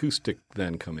 when did acoustic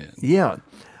then come in? Yeah,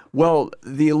 well,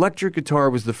 the electric guitar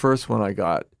was the first one I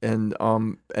got, and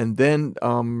then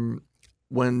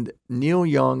when Neil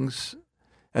Young's,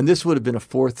 and this would have been a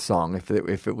fourth song if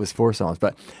it was four songs,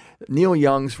 but Neil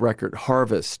Young's record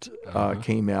Harvest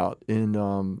came out in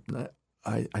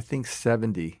I think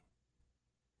 70.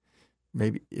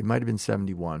 Maybe it might have been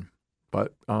 71,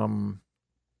 but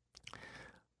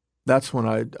that's when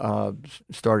I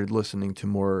started listening to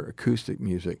more acoustic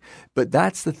music. But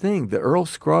that's the thing. The Earl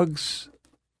Scruggs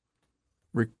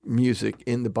music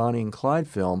in the Bonnie and Clyde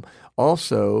film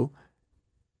also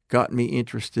got me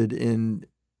interested in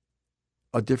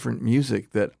a different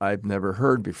music that I've never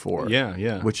heard before.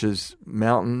 Yeah. Which is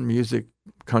mountain music,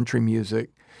 country music.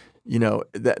 You know,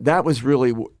 that was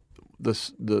really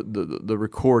the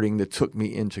recording that took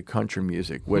me into country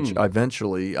music, which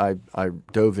eventually I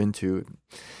dove into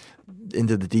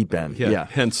the deep end. Yeah.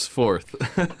 Henceforth.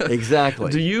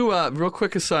 Exactly. Do you, real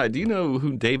quick aside, do you know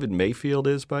who David Mayfield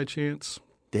is by chance?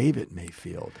 David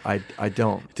Mayfield. I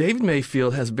don't. David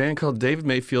Mayfield has a band called David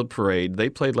Mayfield Parade. They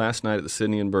played last night at the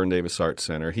Sidney and Byrne Davis Arts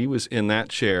Center. He was in that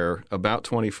chair about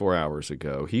 24 hours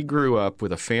ago. He grew up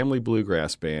with a family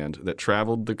bluegrass band that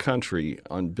traveled the country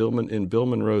in Bill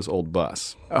Monroe's old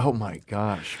bus. Oh my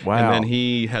gosh! Wow. And then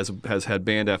he has had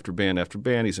band after band after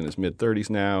band. He's in his mid-30s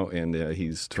now, and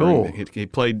he's touring. Cool. He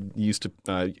played used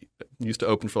to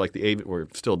open for like the Avett, or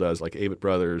still does, like Avett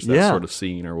Brothers, that sort of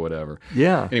scene or whatever.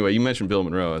 Yeah. Anyway, you mentioned Bill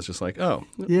Monroe. I was just like, oh,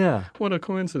 yeah, what a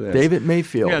coincidence. David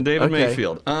Mayfield. Yeah, David Okay.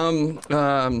 Mayfield.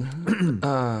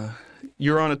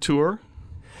 You're on a tour.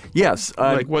 Yes.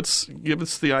 Give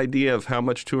us the idea of how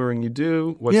much touring you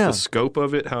do. What's the scope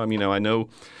of it? I know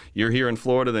you're here in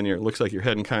Florida, then it looks like you're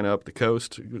heading kind of up the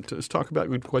coast. Let's talk about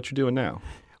what you're doing now.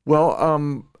 Well,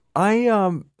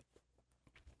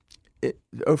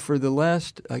 for the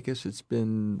last, I guess it's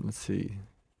been, let's see,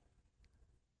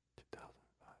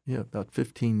 about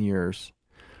 15 years,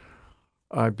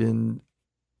 I've been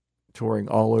touring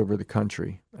all over the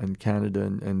country, and Canada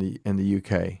and the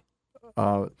UK.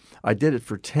 I did it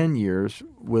for 10 years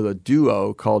with a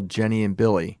duo called Jenny and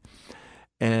Billy.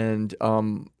 And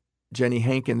Jenny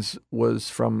Hankins was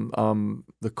from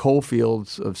the coal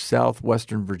fields of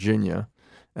southwestern Virginia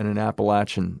and an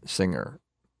Appalachian singer.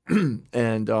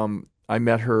 And I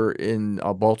met her in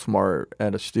Baltimore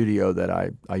at a studio that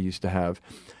I used to have.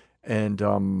 And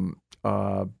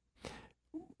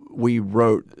we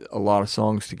wrote a lot of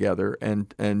songs together,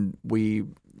 and we,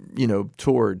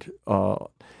 toured.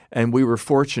 And we were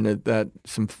fortunate that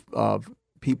some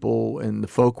people in the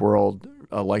folk world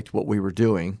liked what we were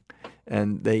doing,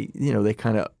 and they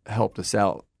kind of helped us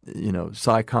out.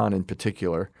 Cy Kahn in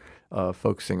particular,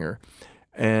 folk singer,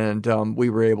 and we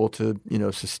were able to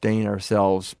sustain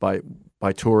ourselves by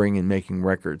touring and making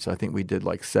records. I think we did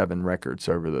like 7 records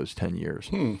over those 10 years.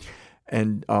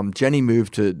 And Jenny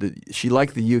moved she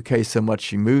liked the UK so much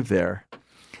she moved there.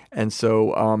 And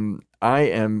so I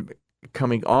am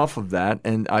coming off of that,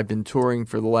 and I've been touring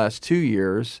for the last 2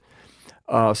 years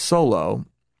solo.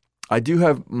 I do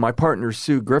have my partner,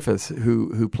 Sue Griffith,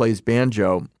 who plays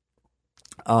banjo.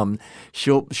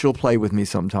 She'll play with me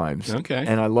sometimes. Okay.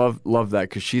 And I love that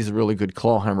because she's a really good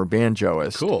clawhammer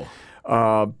banjoist. Cool.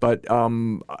 But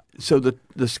so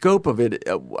the scope of it,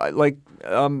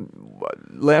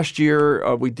 last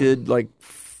year we did like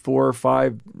 4 or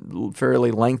 5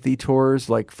 fairly lengthy tours,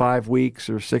 like 5 weeks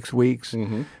or 6 weeks.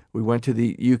 Mm-hmm. We went to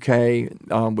the UK.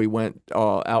 We went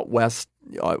out west.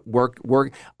 Work.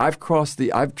 I've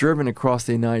driven across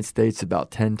the United States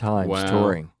about 10 times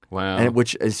touring. Wow. And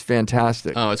which is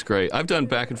fantastic. Oh, it's great. I've done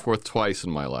back and forth twice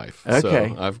in my life. Okay.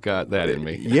 So I've got that in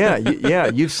me. Yeah,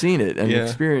 you've seen it and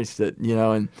experienced it,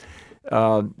 and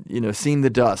seen the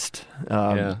dust.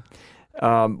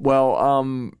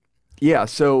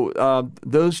 So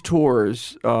those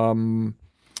tours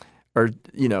are,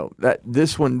 that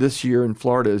this year in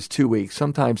Florida is 2 weeks.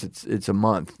 Sometimes it's a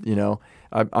month,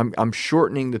 I'm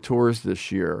shortening the tours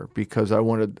this year because I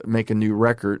want to make a new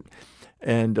record.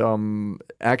 And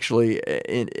actually,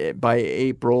 by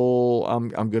April,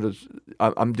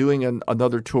 I'm doing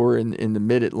another tour in the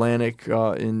Mid-Atlantic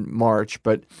in March,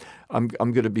 but I'm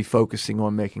going to be focusing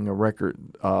on making a record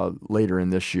later in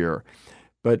this year.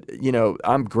 but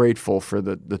I'm grateful for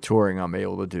the touring I'm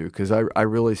able to do, because I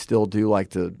really still do like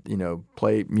to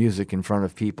play music in front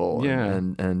of people. Yeah.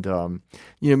 And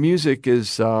music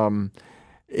is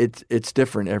it's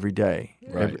different every day.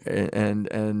 Right.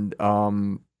 And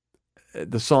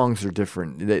the songs are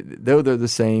different. Though they're the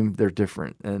same, they're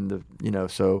different. And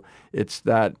so it's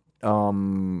that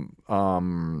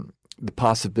the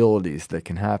possibilities that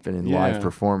can happen in live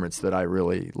performance that I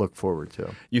really look forward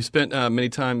to. You've spent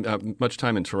much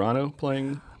time in Toronto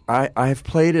playing? I have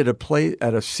played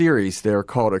at a series there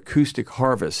called Acoustic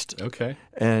Harvest. Okay.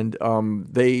 And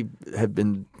they have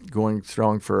been going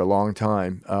strong for a long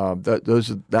time.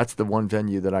 That's the one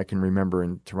venue that I can remember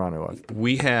in Toronto.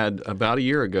 We had, about a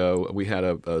year ago,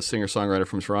 a singer-songwriter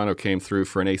from Toronto came through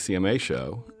for an ACMA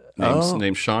show.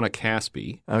 Named Shauna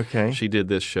Caspy. Okay. She did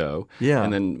this show. Yeah.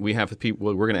 And then we have the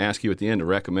people, we're going to ask you at the end to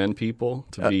recommend people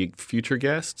to be future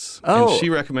guests. Oh. And she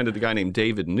recommended a guy named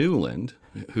David Newland,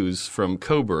 who's from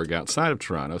Coburg outside of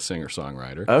Toronto,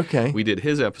 singer-songwriter. Okay. We did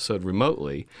his episode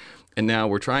remotely. And now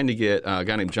we're trying to get a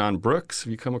guy named John Brooks.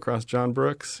 Have you come across John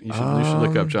Brooks? You should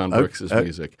look up John Brooks'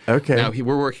 music. Okay. Now,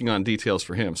 we're working on details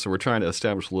for him, so we're trying to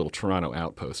establish a little Toronto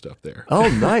outpost up there. Oh,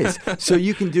 nice. So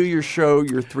you can do your show,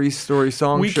 your 3-story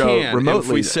song show remotely.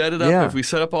 If we set it up, if we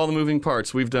set up all the moving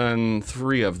parts, we've done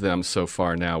 3 of them so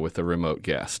far now with a remote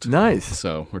guest. Nice.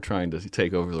 So we're trying to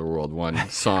take over the world one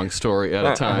song story at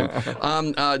a time.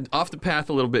 Off the path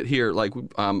a little bit here,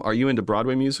 are you into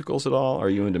Broadway musicals at all? Are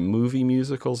you into movie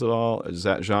musicals at all? Is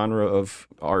that genre of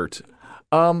art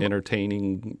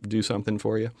entertaining do something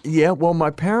for you? Yeah, well,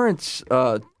 my parents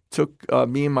took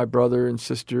me and my brother and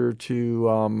sister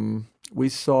to we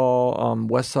saw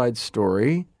West Side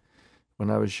Story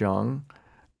when I was young,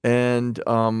 and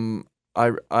I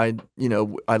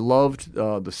loved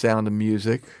the Sound of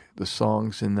Music, the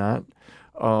songs in that,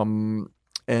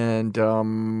 and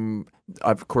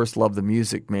I of course love the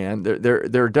Music Man.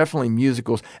 There are definitely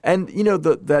musicals, and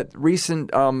that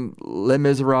recent Les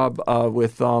Miserables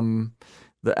with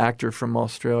the actor from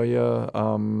Australia.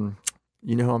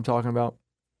 You know who I'm talking about?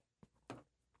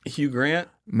 Hugh Grant?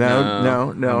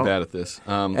 No. I'm bad at this.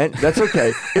 And that's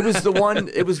okay. It was the one.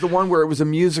 It was the one where it was a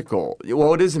musical.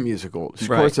 Well, it is a musical. Of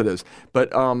course it is.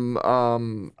 But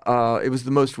it was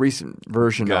the most recent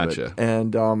version of it.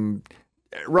 And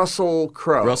Russell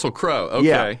Crowe. Russell Crowe. Okay.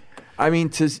 Yeah. I mean,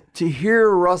 to hear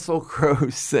Russell Crowe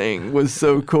sing was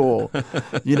so cool,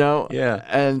 Yeah.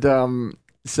 And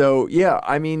so yeah,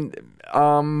 I mean,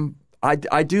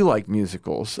 I do like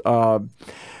musicals. I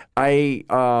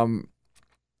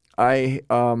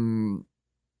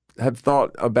have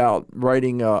thought about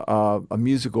writing a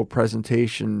musical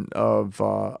presentation of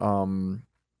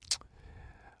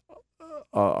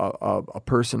a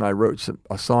person I wrote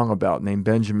a song about named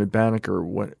Benjamin Banneker.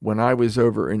 When I was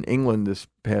over in England this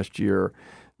past year,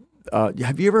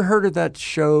 have you ever heard of that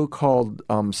show called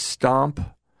Stomp?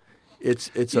 It's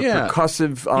a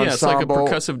percussive ensemble. Yeah, it's like a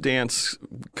percussive dance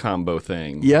combo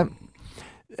thing. Yep.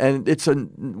 And it's a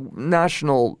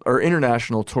national or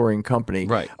international touring company.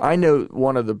 Right. I know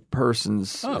one of the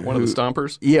persons. Oh, one of the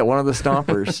stompers? Yeah, one of the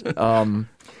stompers.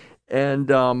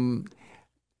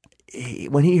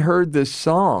 When he heard this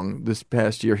song this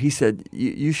past year, he said,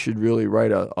 "You should really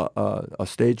write a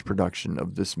stage production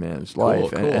of this man's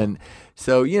life." Cool. And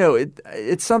so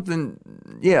it's something.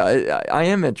 Yeah, I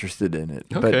am interested in it.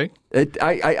 Okay. But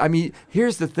I mean,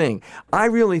 here's the thing. I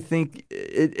really think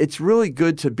it's really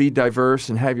good to be diverse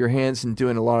and have your hands in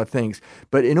doing a lot of things.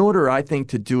 But in order, I think,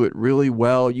 to do it really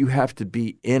well, you have to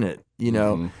be in it.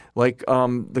 Like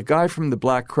the guy from the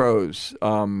Black Crowes.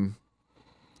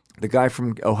 The guy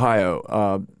from Ohio,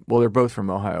 well, they're both from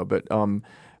Ohio, but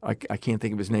I can't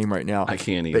think of his name right now. I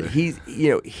can't either. But he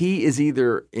is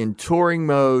either in touring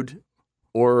mode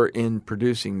or in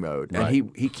producing mode, and Right.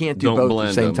 he can't do both at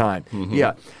the same time. Mm-hmm.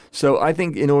 Yeah, so I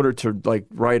think in order to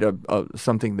write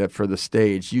something that for the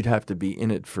stage, you'd have to be in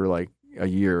it for a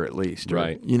year at least.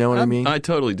 Right. You know what I mean? I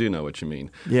totally do know what you mean.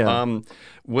 Yeah.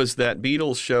 Was that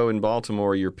Beatles show in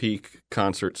Baltimore your peak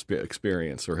concert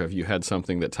experience, or have you had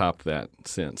something that topped that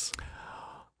since?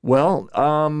 Well,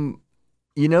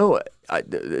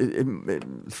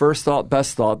 first thought,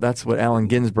 best thought. That's what Allen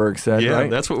Ginsberg said, Yeah, right?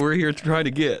 that's what we're here to try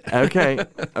to get. Okay.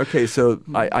 So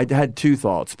I had 2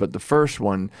 thoughts, but the first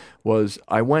one was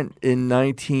I went in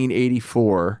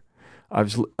 1984. I'm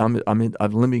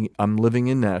living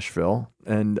in Nashville,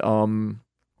 and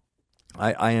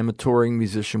I am a touring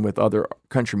musician with other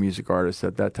country music artists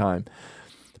at that time.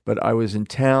 But I was in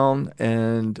town,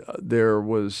 and there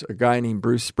was a guy named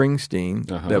Bruce Springsteen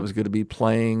that was going to be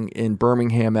playing in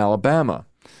Birmingham, Alabama.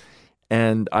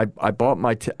 And I bought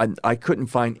I couldn't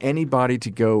find anybody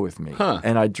to go with me.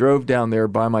 And I drove down there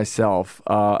by myself.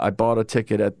 I bought a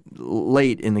ticket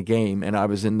late in the game, and I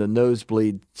was in the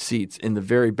nosebleed seats in the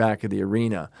very back of the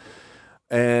arena.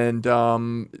 And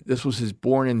this was his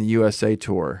Born in the USA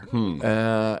tour.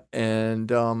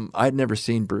 And I'd never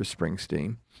seen Bruce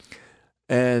Springsteen.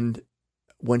 And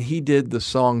when he did the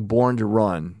song Born to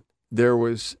Run, there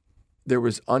was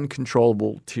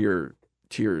uncontrollable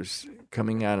tears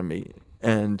coming out of me.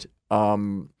 And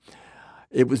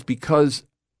it was because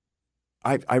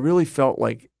I really felt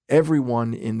like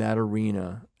everyone in that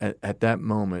arena at that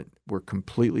moment were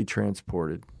completely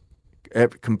transported.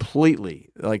 Completely.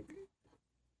 Like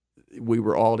we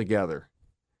were all together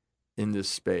in this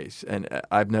space. And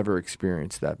I've never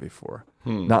experienced that before.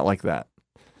 Not like that.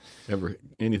 Ever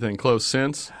anything close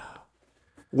since?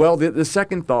 Well, the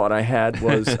second thought I had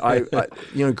was, I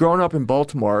growing up in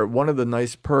Baltimore, one of the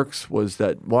nice perks was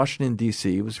that Washington,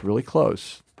 D.C. was really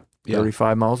close,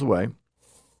 35 miles away.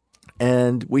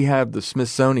 And we have the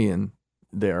Smithsonian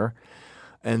there,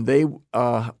 and they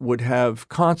would have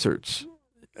concerts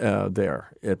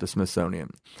there at the Smithsonian.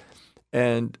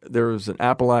 And there was an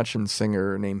Appalachian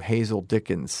singer named Hazel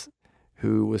Dickens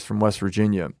who was from West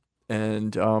Virginia.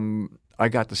 And I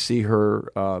got to see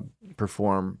her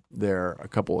perform there a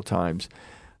couple of times,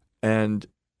 and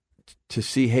to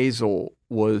see Hazel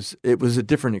was a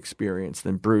different experience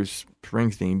than Bruce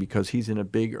Springsteen because he's in a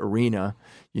big arena,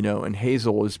 and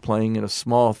Hazel is playing in a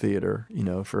small theater,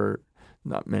 for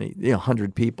not many,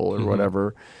 100 people or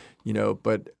whatever,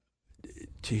 but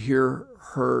to hear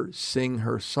her sing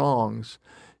her songs,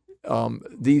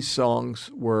 these songs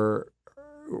were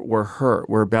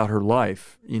about her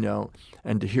life,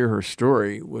 and to hear her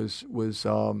story was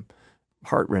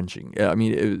heart-wrenching. I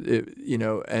mean,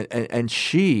 and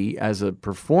she as a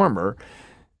performer,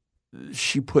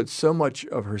 she put so much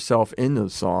of herself in the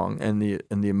song and the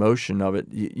emotion of it.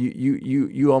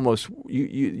 You almost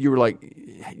were like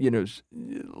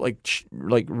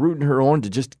rooting her on to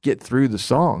just get through the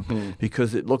song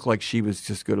because it looked like she was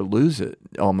just going to lose it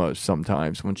almost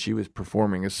sometimes when she was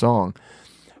performing a song.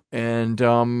 And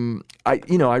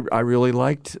I really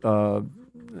liked that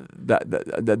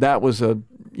was a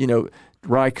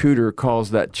Ry Cooder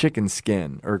calls that chicken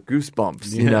skin or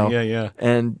goosebumps. Yeah.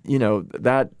 And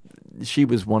that she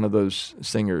was one of those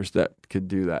singers that could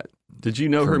do that. Did you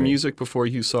know her music before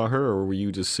you saw her, or were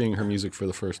you just seeing her music for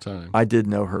the first time? I did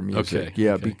know her music.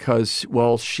 Okay. Because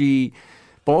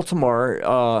Baltimore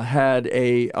had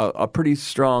a pretty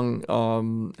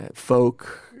strong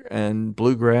folk and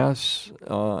bluegrass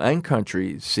and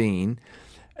country scene,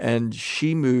 and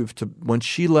she moved when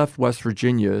she left West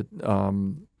Virginia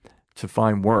to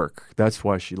find work. That's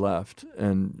why she left,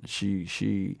 and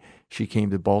she came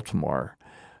to Baltimore,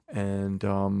 and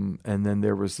then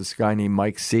there was this guy named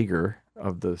Mike Seeger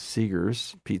of the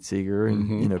Seegers, Pete Seeger,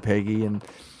 and Peggy, and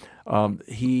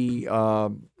he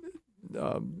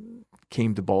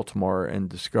came to Baltimore and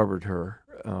discovered her.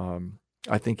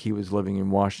 I think he was living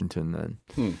in Washington then.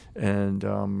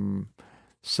 And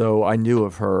so I knew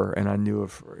of her, and I knew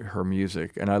of her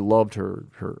music, and I loved her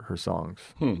songs.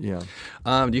 Yeah.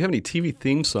 Do you have any TV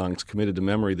theme songs committed to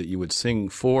memory that you would sing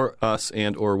for us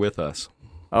and or with us?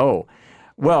 Oh,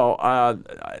 well,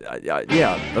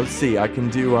 yeah. Let's see. I can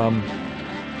do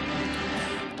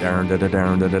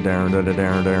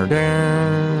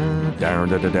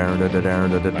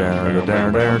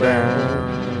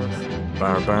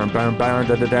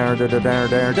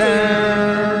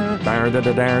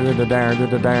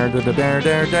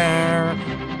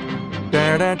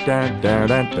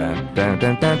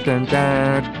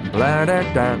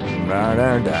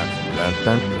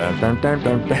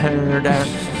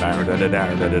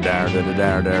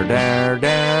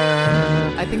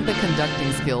I think the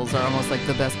conducting skills are almost like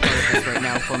the best part of this right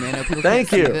now for me. I know people Thank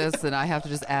can't you. see this, and I have to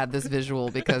just add this visual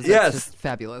because Yes. it's just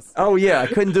fabulous. Oh yeah, I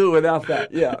couldn't do it without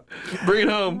that. Yeah. Bring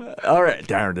it home. All right.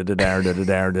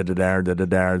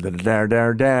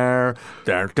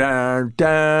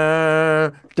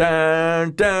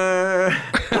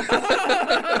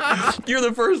 You're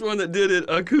the first one that did it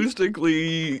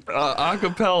acoustically, a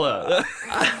cappella.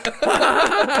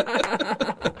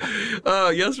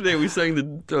 Yesterday we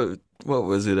sang what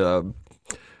was it?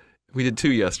 We did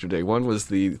two yesterday. One was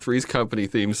the Three's Company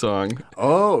theme song.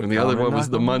 Oh, and the other one was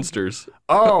the Munsters.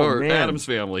 Oh, or man. Addams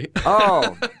Family.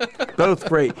 Oh, both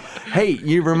great. Hey,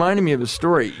 you reminded me of a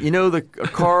story. You know the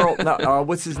Carl?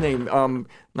 What's his name?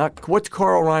 What's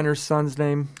Carl Reiner's son's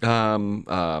name?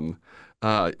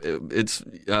 It's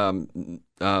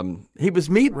He was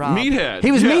Meat. Rob. Meathead.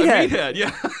 He was yeah, Meathead.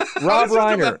 Yeah. Rob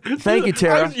Reiner. Thank you,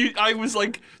 Tara. I was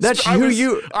like, That's I who was,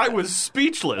 you- I was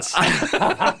speechless.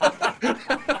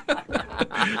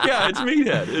 Yeah, it's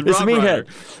Meathead. It's Rob Meathead. Reiner.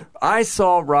 I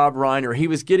saw Rob Reiner. He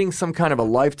was getting some kind of a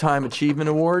lifetime achievement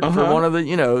award for one of the,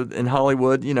 in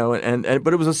Hollywood, and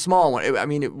but it was a small one.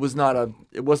 It was not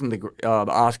it wasn't the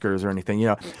Oscars or anything,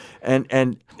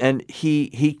 and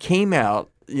he came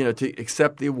out, to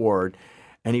accept the award,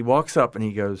 and he walks up and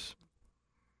he goes,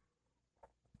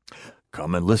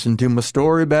 "Come and listen to my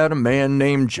story about a man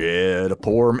named Jed,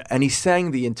 and he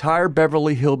sang the entire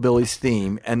Beverly Hillbillies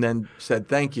theme and then said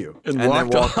thank you. And then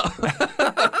walked off.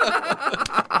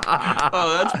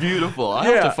 Oh, that's beautiful. I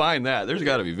have to find that. There's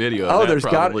got to be video of that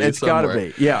probably it's got to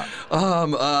be. Yeah.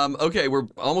 Okay, we're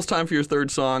almost time for your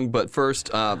third song, but first,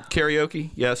 karaoke?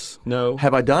 Yes? No?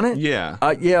 Have I done it? Yeah.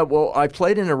 Yeah, well, I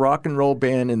played in a rock and roll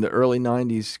band in the early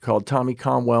 90s called Tommy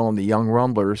Conwell and the Young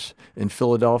Rumblers in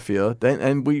Philadelphia.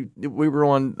 And we were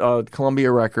on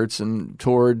Columbia Records and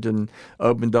toured and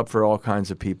opened up for all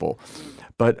kinds of people.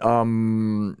 But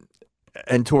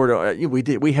and toured,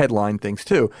 we headlined things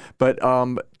too. But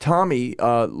Tommy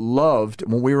loved,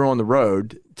 when we were on the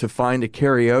road, to find a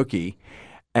karaoke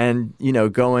and,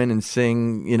 go in and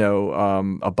sing,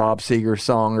 a Bob Seger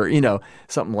song or,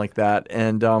 something like that.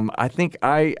 And I think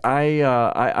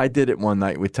I did it one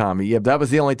night with Tommy. Yeah, that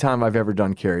was the only time I've ever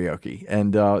done karaoke.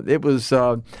 And it was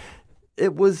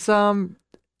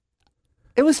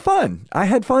fun. I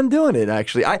had fun doing it,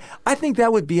 actually. I think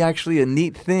that would be actually a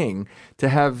neat thing to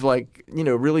have,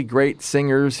 really great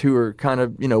singers who are kind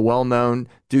of, well-known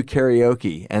do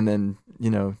karaoke and then,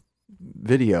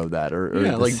 video that or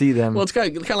to see them. Well, it's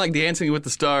kind of like Dancing with the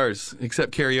Stars,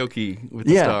 except karaoke with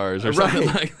the stars or something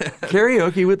like that.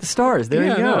 Karaoke with the Stars. There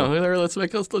you go. Let's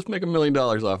make $1 million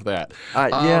off that.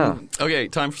 Yeah. Okay,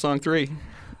 time for song 3.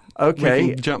 Okay. We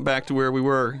can jump back to where we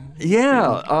were.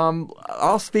 Yeah.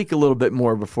 I'll speak a little bit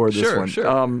more before this one.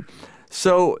 Sure.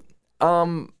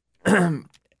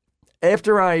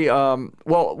 After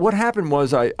what happened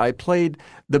was I played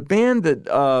the band that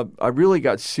I really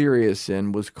got serious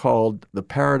in was called the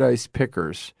Paradise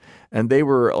Pickers, and they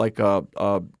were like a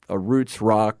roots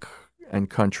rock and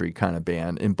country kind of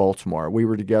band in Baltimore. We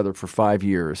were together for 5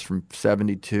 years, from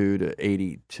 72 to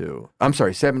 82. I'm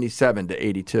sorry, 77 to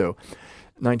 82.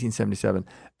 1977.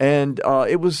 And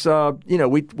it was,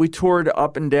 we toured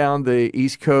up and down the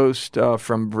East Coast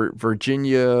from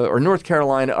Virginia or North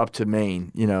Carolina up to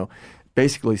Maine,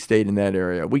 basically stayed in that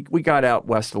area. We got out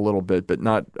west a little bit, but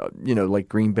not, like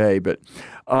Green Bay. But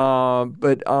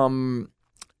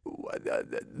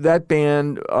that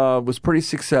band was pretty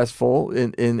successful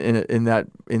in that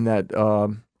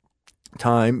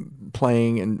time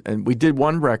playing, and we did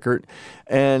one record,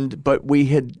 but we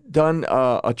had done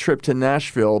a trip to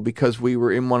Nashville because we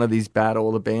were in one of these Battle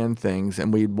of the Band things,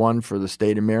 and we'd won for the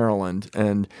state of Maryland,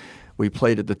 and we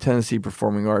played at the Tennessee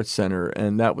Performing Arts Center,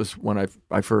 and that was when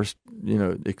I first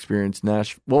experienced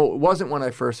Nashville. Well, it wasn't when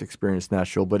I first experienced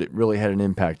Nashville, but it really had an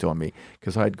impact on me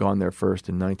because I had gone there first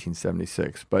in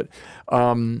 1976. But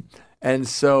and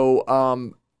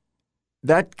so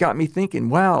that got me thinking,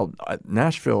 wow,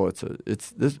 Nashville,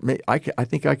 it's this. I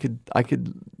think I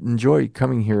could enjoy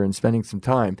coming here and spending some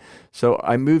time. So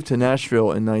I moved to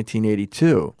Nashville in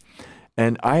 1982,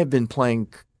 and I have been playing,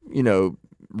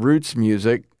 roots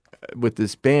music with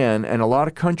this band and a lot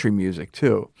of country music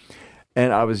too.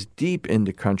 And I was deep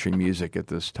into country music at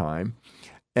this time.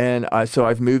 And so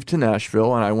I've moved to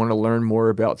Nashville, and I want to learn more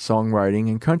about songwriting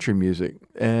and country music.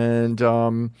 And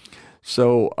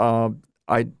so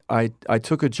I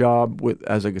took a job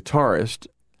as a guitarist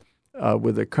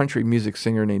with a country music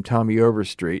singer named Tommy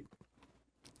Overstreet.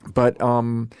 But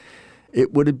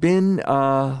it would have been,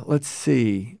 let's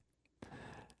see,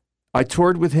 I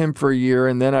toured with him for a year,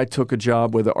 and then I took a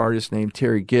job with an artist named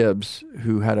Terry Gibbs,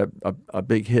 who had a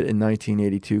big hit in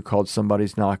 1982 called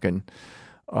Somebody's Knockin'.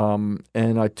 And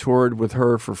I toured with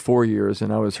her for 4 years,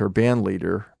 and I was her band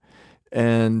leader.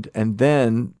 And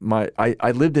then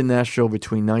I lived in Nashville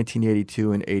between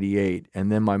 1982 and 88,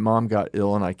 and then my mom got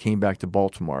ill, and I came back to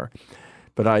Baltimore.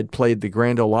 But I'd played the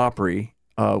Grand Ole Opry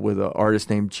with an artist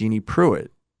named Jeannie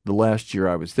Pruitt the last year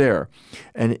I was there.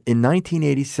 And in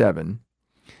 1987,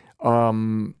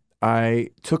 I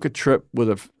took a trip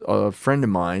with a friend of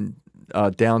mine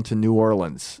down to New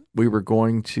Orleans. We were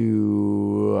going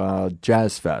to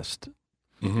Jazz Fest.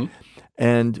 Mm-hmm.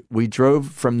 And we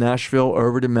drove from Nashville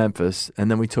over to Memphis,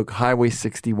 and then we took Highway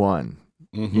 61,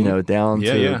 down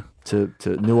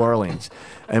to New Orleans.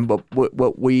 And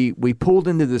what we pulled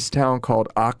into this town called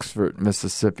Oxford,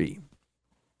 Mississippi.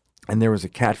 And there was a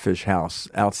catfish house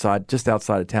just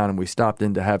outside of town, and we stopped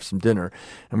in to have some dinner.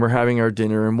 And we're having our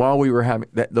dinner, and while we were having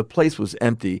the place was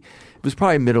empty. It was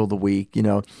probably middle of the week, you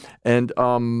know. And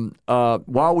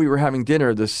while we were having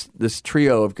dinner, this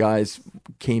trio of guys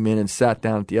came in and sat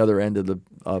down at the other end of the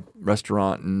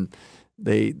restaurant, and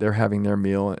they're having their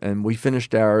meal. And we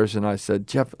finished ours, and I said,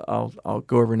 Jeff, I'll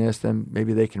go over and ask them.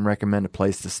 Maybe they can recommend a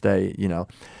place to stay, you know.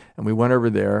 And we went over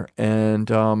there,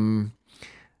 and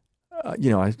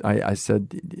you know, I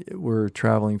said, we're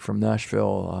traveling from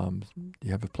Nashville. Do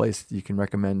you have a place you can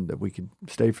recommend that we could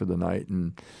stay for the night?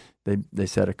 And they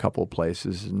said a couple of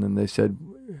places. And then they said,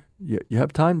 you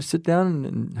have time to sit down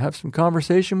and have some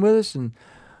conversation with us? And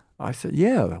I said,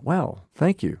 yeah, wow,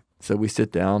 thank you. So we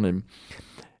sit down, and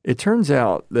it turns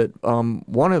out that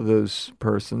one of those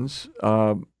persons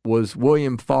was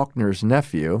William Faulkner's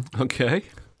nephew. Okay.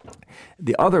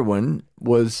 The other one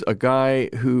was a guy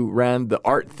who ran the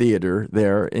art theater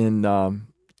there in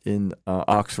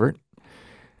Oxford.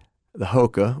 The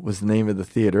Hoka was the name of the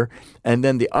theater. And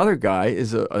then the other guy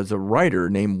is a writer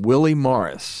named Willie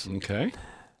Morris. Okay.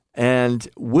 And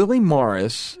Willie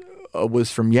Morris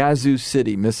was from Yazoo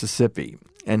City, Mississippi.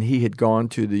 And he had gone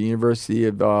to the University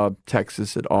of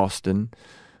Texas at Austin.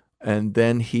 And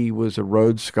then he was a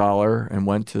Rhodes Scholar and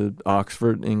went to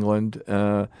Oxford, England,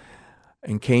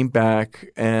 and came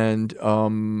back, and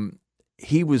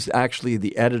he was actually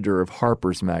the editor of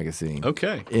Harper's Magazine.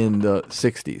 Okay. In the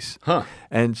 60s. Huh.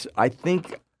 And I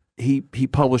think he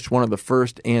published one of the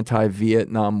first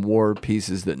anti-Vietnam War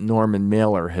pieces that Norman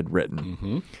Mailer had written.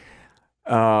 Mm-hmm.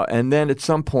 And then at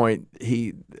some point,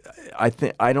 I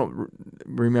don't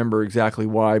remember exactly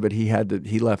why, but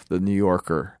he left the New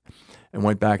Yorker and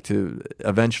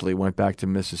eventually went back to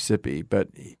Mississippi. But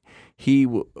this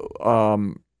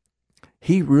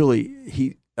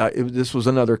was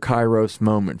another Kairos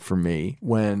moment for me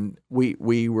when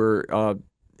we were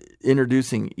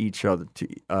introducing each other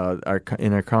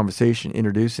in our conversation.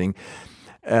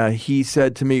 He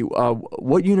said to me,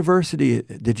 "What university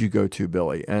did you go to,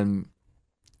 Billy?" And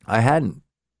I hadn't.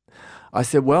 I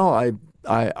said, "Well,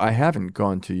 I haven't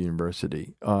gone to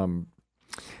university."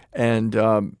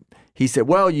 He said,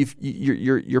 "Well,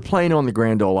 you're playing on the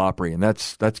Grand Ole Opry, and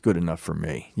that's good enough for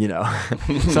me, you know,"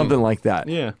 something like that.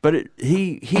 Yeah. But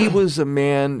he was a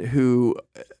man who,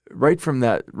 right in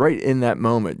that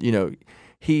moment, you know,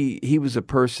 he was a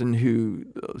person who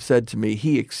said to me,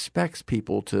 he expects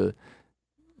people to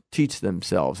teach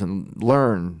themselves and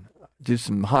learn, do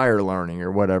some higher learning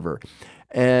or whatever.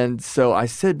 And so I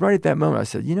said, right at that moment, I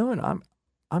said, you know what,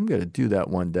 I'm going to do that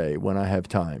one day when I have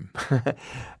time.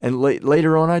 And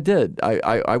later on I did.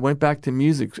 I went back to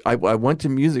music. I went to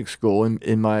music school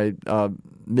in my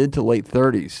mid to late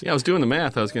 30s. Yeah, I was doing the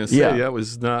math. I was going to say that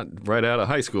was not right out of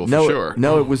high school for sure.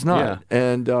 No, it was not. Yeah.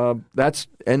 And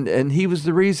and he was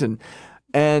the reason.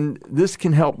 And this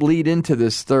can help lead into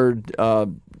this third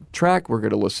track we're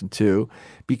going to listen to,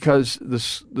 because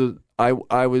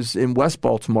I was in West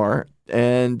Baltimore.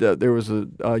 And there was a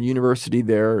university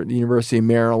there, the University of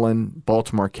Maryland,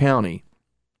 Baltimore County.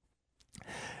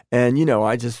 And, you know,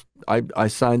 I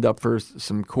signed up for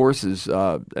some courses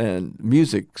and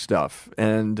music stuff.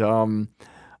 And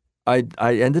I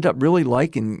ended up really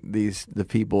liking the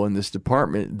people in this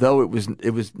department, though it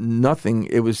was nothing.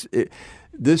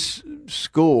 This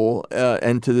school,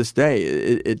 and to this day,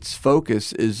 its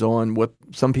focus is on what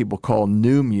some people call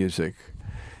new music.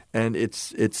 And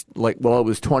it's like, well, it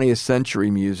was 20th century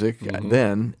music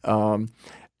then,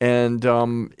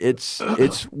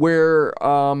 it's where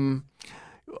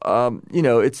you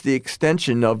know, it's the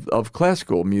extension of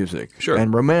classical music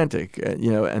and romantic,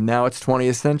 you know, and now it's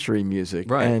 20th century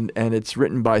music, right? And it's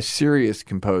written by serious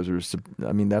composers.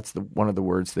 I mean, that's one of the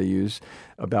words they use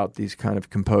about these kind of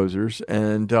composers,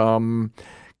 and I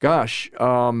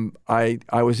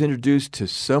was introduced to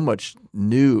so much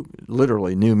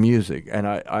literally new music, and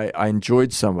I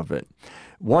enjoyed some of it.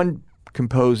 One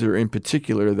composer in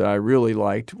particular that I really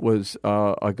liked was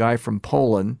a guy from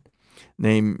Poland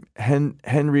named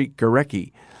Henryk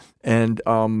Górecki, and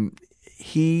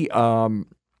he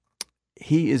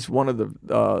is one of the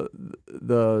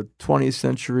 20th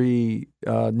century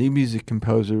new music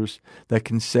composers that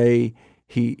can say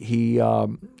he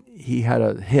had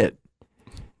a hit,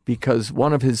 because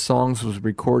one of his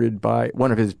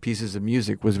pieces of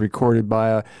music was recorded by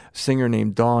a singer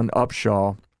named Dawn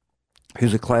Upshaw,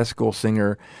 who's a classical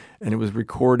singer, and it was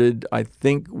recorded, I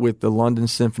think, with the London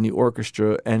Symphony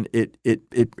Orchestra, and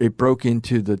it broke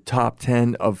into the top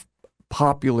 10 of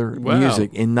popular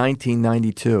music in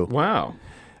 1992. Wow.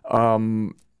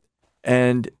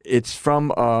 And it's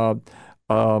from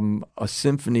a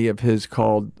symphony of his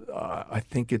called I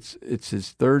think it's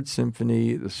his third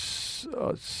symphony, the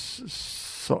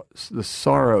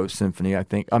Sorrow Symphony. I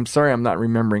think. I'm sorry, I'm not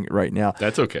remembering it right now.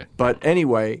 That's okay. But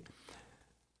anyway,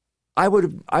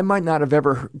 I might not have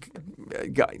ever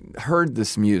heard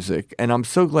this music, and I'm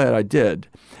so glad I did.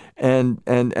 And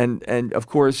of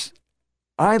course,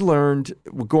 I learned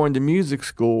going to music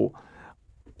school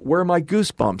where my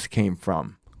goosebumps came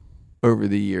from over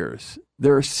the years.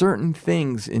 There are certain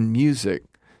things in music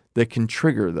that can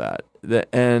trigger that,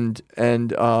 and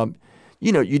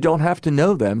you don't have to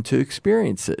know them to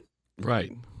experience it.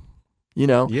 Right.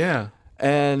 Yeah.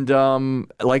 And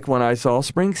like when I saw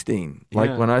Springsteen,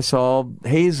 like when I saw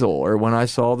Hazel, or when I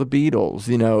saw the Beatles,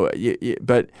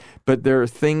 but there are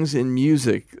things in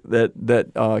music that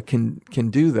can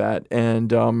do that,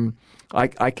 and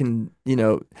I can,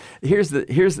 here's the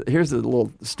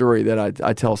little story that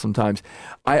I tell sometimes.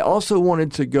 I also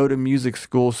wanted to go to music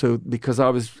school because I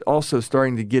was also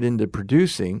starting to get into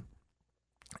producing,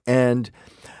 and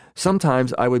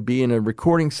sometimes I would be in a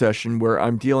recording session where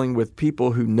I'm dealing with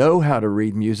people who know how to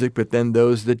read music, but then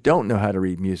those that don't know how to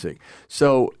read music.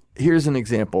 So here's an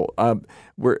example. I'm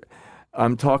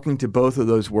talking to both of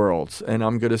those worlds, and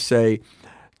I'm going to say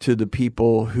to the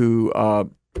people who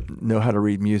know how to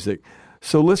read music.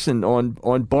 So listen,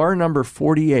 on bar number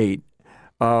 48,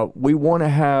 we want to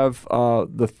have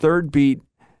the third beat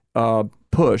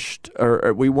pushed,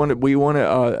 or we want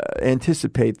to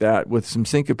anticipate that with some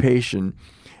syncopation.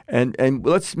 And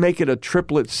let's make it a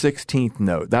triplet 16th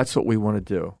note. That's what we want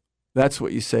to do. That's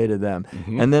what you say to them.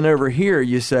 Mm-hmm. And then over here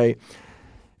you say,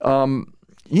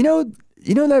 you know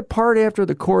that part after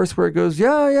the chorus where it goes,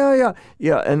 yeah.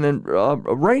 And then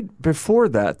right before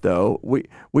that, though,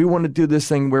 we want to do this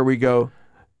thing where we go,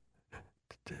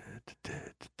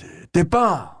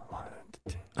 de-ba,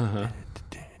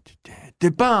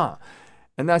 de-ba.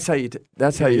 And that's how you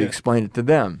explain it to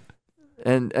them.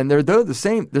 And they're the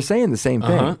same. They're saying the same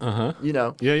thing.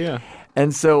 Yeah.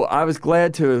 And so I was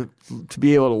glad to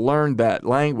be able to learn that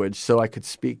language, so I could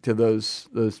speak to those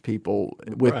people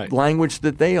with language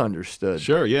that they understood.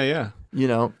 Sure. Yeah.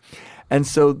 And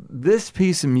so this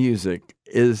piece of music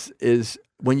is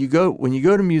when you go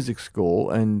to music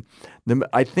school, and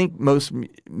I think most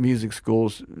music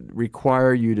schools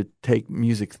require you to take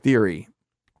music theory.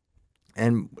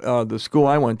 And the school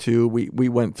I went to, we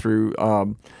went through.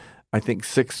 I think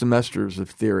 6 semesters of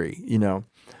theory, and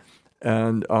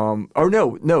it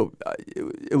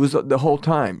was the whole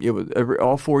time. It was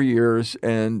all 4 years,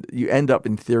 and you end up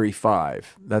in theory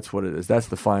 5. That's what it is. That's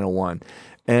the final one.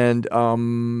 And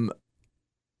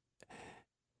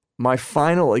my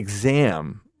final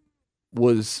exam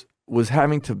was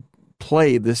having to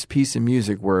play this piece of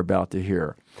music we're about to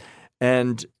hear,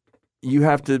 and you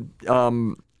have to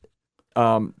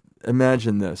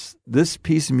imagine this. This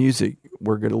piece of music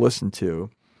we're going to listen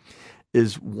to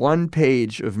is 1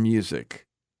 page of music,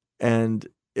 and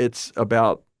it's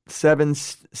about 7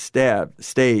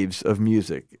 staves of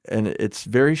music, and it's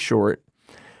very short,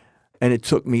 and it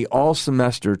took me all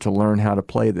semester to learn how to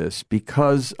play this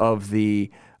because of the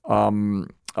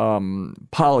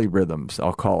polyrhythms,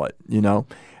 I'll call it,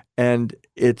 and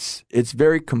it's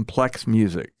very complex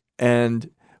music. And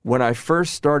when I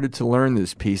first started to learn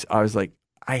this piece, I was like,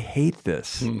 I hate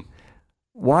this.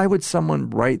 Why would someone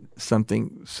write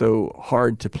something so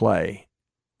hard to play?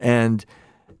 And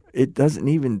it doesn't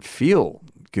even feel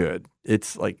good.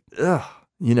 It's like, ugh,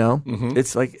 Mm-hmm.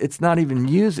 It's like, it's not even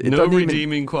music. No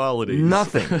redeeming qualities.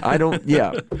 Nothing. I don't,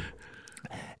 yeah.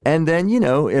 And then,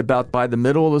 about by the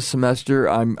middle of the semester,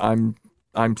 I'm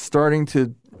starting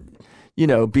to,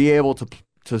 be able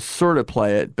to sort of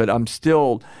play it, but I'm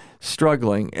still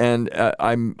struggling. And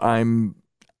I'm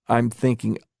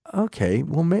thinking, okay,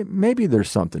 well, maybe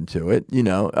there's something to it,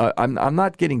 I'm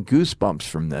not getting goosebumps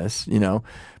from this,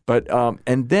 but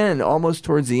and then almost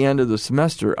towards the end of the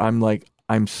semester, I'm like,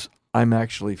 I'm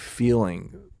actually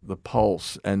feeling the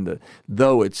pulse, and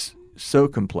though it's so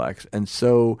complex and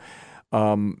so,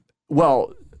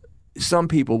 well, some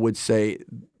people would say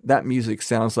that music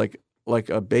sounds like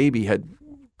a baby had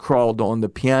crawled on the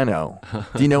piano.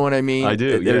 Do you know what I mean? I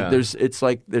do. Yeah. It's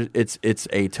like it's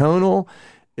atonal.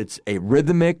 It's a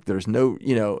rhythmic. There's no,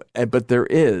 but there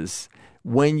is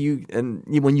when you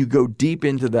go deep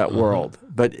into that world.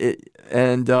 But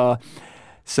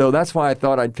so that's why I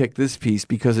thought I'd pick this piece,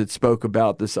 because it spoke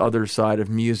about this other side of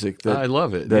music that I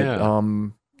love it. That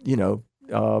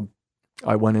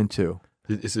I went into.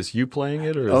 Is this you playing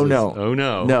it, or?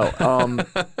 No.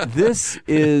 This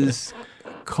is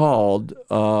called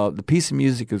the piece of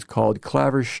music is called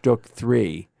Klavierstück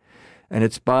 3. And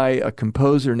it's by a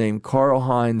composer named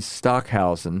Karl-Heinz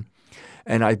Stockhausen.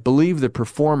 And I believe the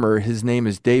performer, his name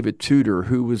is David Tudor,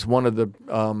 who was one of the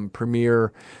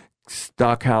premier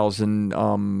Stockhausen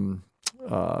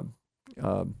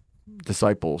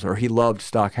disciples, or he loved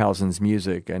Stockhausen's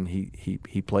music, and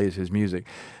he plays his music.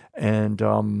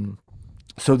 And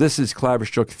so this is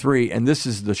Klaverstück 3, and this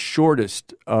is the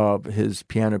shortest of his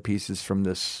piano pieces from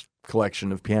this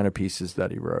collection of piano pieces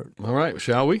that he wrote. All right,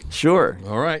 shall we? Sure.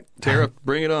 All right, Tara,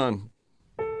 bring it on.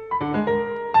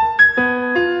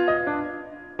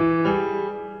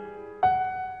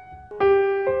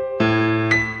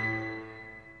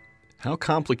 How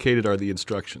complicated are the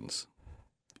instructions?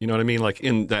 You know what I mean? Like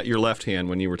in that your left hand,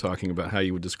 when you were talking about how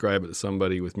you would describe it to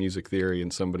somebody with music theory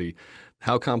and somebody,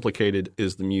 how complicated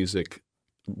is the music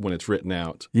when it's written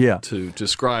out to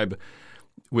describe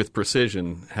with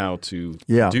precision how to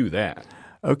do that?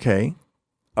 Okay.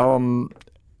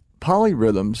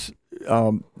 Polyrhythms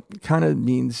kind of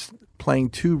means playing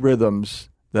two rhythms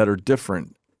that are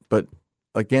different but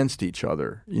against each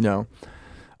other, you know.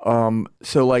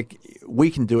 So like we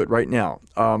can do it right now.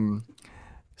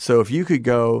 So if you could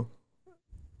go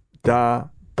da,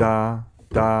 da,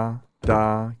 da,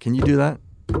 da, can you do that?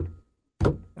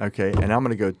 Okay, and I'm going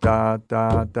to go da,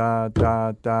 da, da,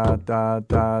 da, da, da,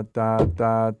 da, da,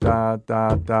 da, da,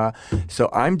 da, da. So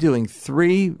I'm doing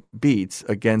 3 beats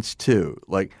against 2,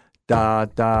 like da,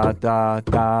 da, da,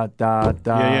 da, da,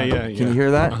 da. Yeah. Can you hear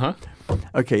that? Uh-huh.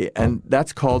 Okay, and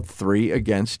that's called 3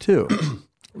 against 2,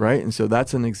 right? And so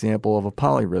that's an example of a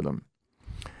polyrhythm.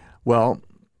 Well,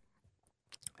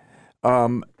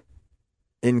 in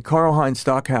Karlheinz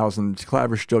Stockhausen's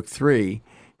Klaverstück 3,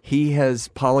 he has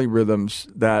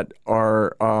polyrhythms that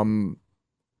are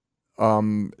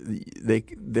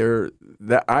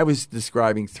that I was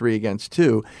describing 3 against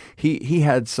 2. He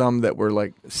had some that were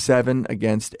like 7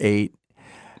 against 8,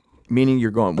 meaning you're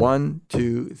going 1,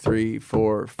 2, 3,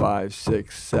 4, 5,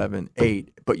 6, 7,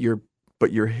 8, but you're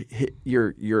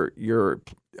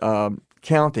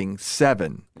counting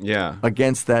 7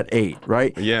 against that 8,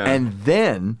 right? Yeah. And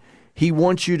then he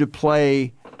wants you to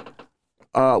play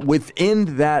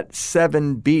within that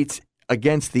 7 beats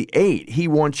against the 8. He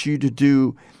wants you to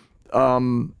do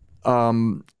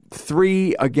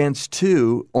 3 against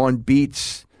 2 on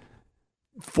beats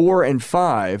 4 and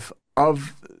 5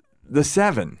 of the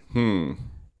 7.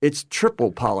 It's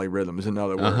triple polyrhythms, in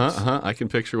other words. I can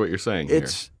picture what you're saying here.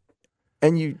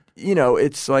 And you know,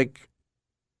 it's like,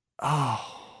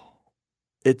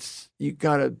 you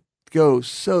got to go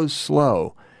so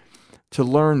slow to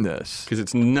learn this. Because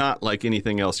it's not like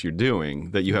anything else you're doing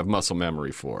that you have muscle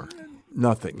memory for.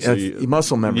 Nothing. So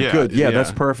muscle memory. Yeah, Good. yeah.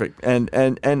 That's perfect.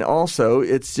 And also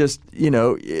it's just, you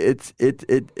know, it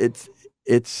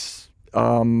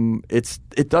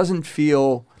doesn't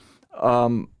feel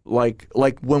like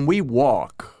when we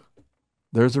walk,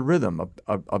 there's a rhythm,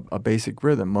 a basic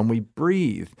rhythm. When we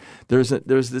breathe, there's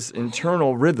this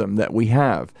internal rhythm that we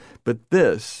have. But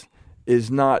this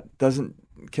doesn't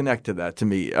connect to that to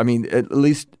me. I mean, at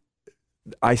least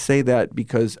I say that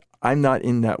because I'm not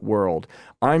in that world.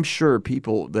 I'm sure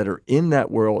people that are in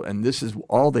that world and this is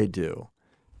all they do,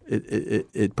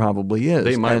 it probably is.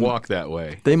 They might walk that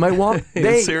way. They might walk.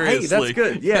 Seriously. Hey, that's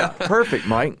good. Yeah, perfect,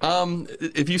 Mike.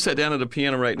 If you sat down at a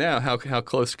piano right now, how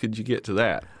close could you get to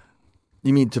that?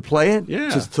 You mean to play it? Yeah.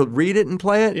 Just to read it and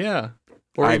play it? Yeah.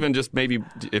 Or even just maybe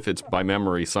if it's by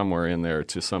memory somewhere in there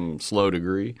to some slow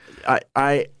degree. I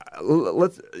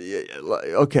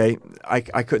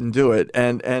couldn't do it,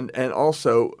 and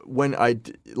also when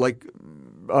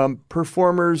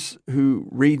performers who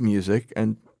read music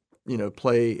and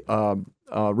play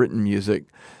written music,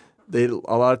 they a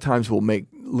lot of times will make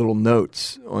little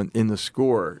notes in the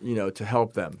score, to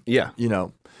help them. Yeah.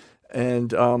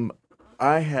 And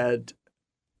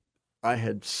I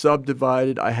had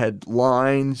subdivided. I had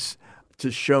lines to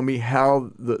show me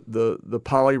how the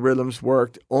polyrhythms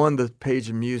worked on the page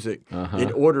of music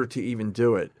in order to even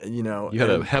do it. You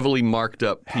had a heavily marked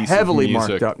up piece of music. Heavily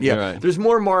marked up, yeah. Right. There's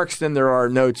more marks than there are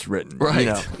notes written.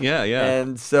 Right. Yeah.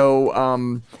 And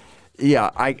so,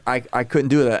 I couldn't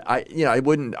do that. I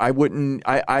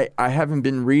haven't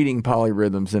been reading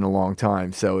polyrhythms in a long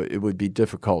time, so it would be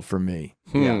difficult for me.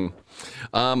 Yeah.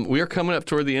 We are coming up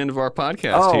toward the end of our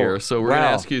podcast here, so we're going to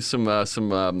ask you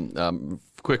some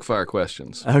quick fire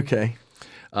questions. Okay.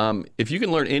 If you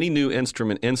can learn any new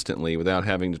instrument instantly without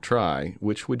having to try,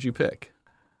 which would you pick?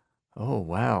 Oh,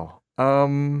 wow.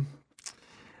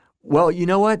 Well, you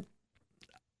know what?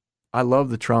 I love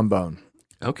the trombone.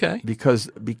 Okay. Because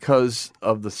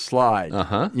of the slide.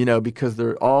 Because there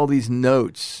are all these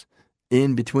notes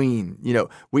in between,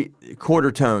 we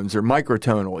quarter tones or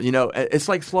microtonal, it's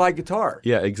like slide guitar.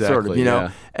 Yeah, exactly. Sort of,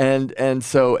 yeah. and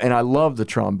I love the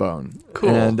trombone. Cool.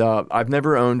 And I've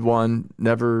never owned one,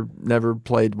 never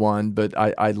played one, but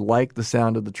I like the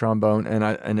sound of the trombone,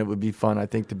 and it would be fun, I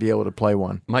think, to be able to play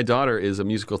one. My daughter is a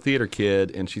musical theater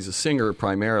kid, and she's a singer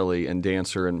primarily and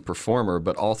dancer and performer,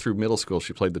 but all through middle school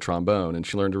she played the trombone, and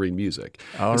she learned to read music.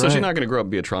 So she's not going to grow up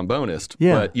and be a trombonist,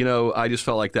 but, I just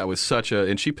felt like that was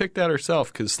and she picked that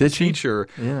herself because the teacher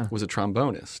was a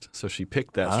trombonist, so she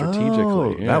picked that strategically.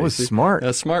 Oh, that was smart.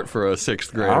 That's smart for a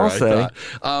sixth grader, I'll I say.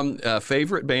 thought.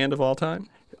 Favorite band of all time?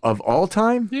 Of all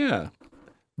time? Yeah.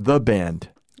 The Band.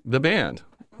 The Band.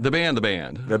 The Band.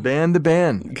 The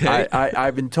Band. Okay.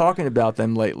 I've been talking about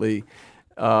them lately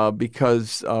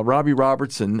because Robbie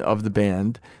Robertson of The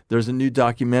Band, there's a new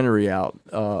documentary out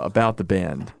about The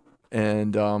Band.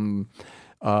 And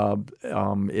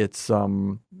it's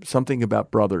something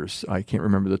about brothers. I can't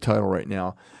remember the title right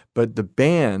now. But the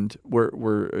band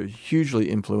were hugely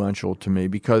influential to me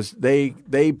because they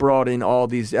brought in all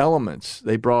these elements.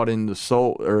 They brought in the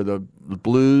soul or the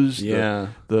blues,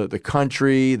 the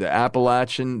country, the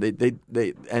Appalachian. They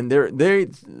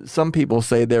some people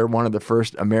say they're one of the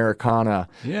first Americana.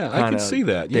 Yeah, I can see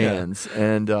that. Bands,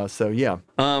 and what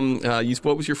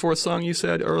was your fourth song you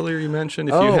said earlier? You mentioned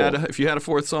if you had a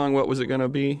fourth song, what was it going to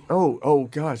be? Oh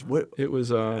gosh, what it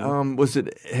was? Was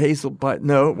it Hazel? But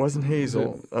no, it wasn't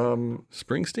Hazel.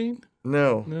 Springsteen?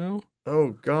 No. Oh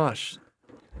gosh.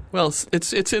 Well,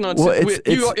 it's in on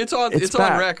it's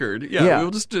on record. Yeah, we'll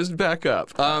just back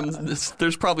up.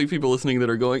 There's probably people listening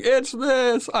that are going, "It's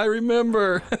this. I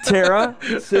remember." Tara,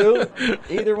 Sue,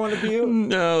 either one of you?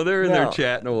 No, they're in there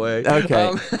chatting away.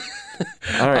 Okay.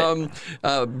 All right.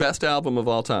 Best album of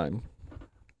all time.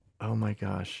 Oh my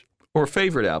gosh. Or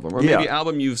favorite album, or maybe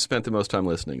album you've spent the most time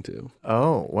listening to.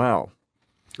 Oh wow.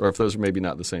 Or if those are maybe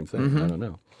not the same thing, I don't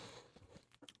know.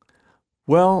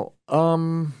 Well,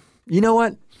 you know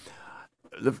what?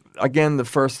 The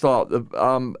first thought.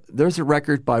 There's a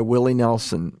record by Willie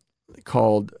Nelson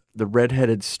called "The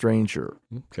Red-Headed Stranger."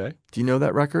 Okay. Do you know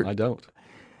that record? I don't.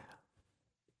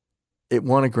 It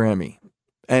won a Grammy,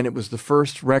 and it was the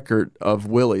first record of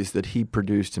Willie's that he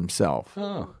produced himself.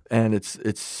 Oh. And it's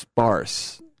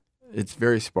sparse. It's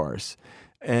very sparse,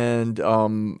 and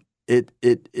it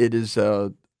is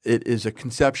a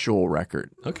conceptual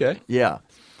record. Okay. Yeah.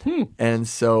 And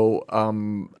so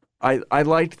I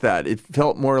liked that. It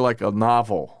felt more like a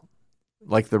novel,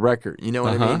 like the record. You know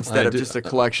what I mean? Instead of just a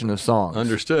collection of songs.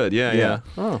 Understood. Yeah.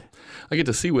 Oh, I get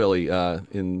to see Willie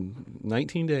in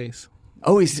 19 days.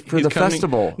 Oh, he's coming,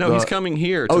 festival. No, he's coming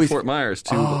here to Fort Myers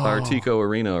to Artico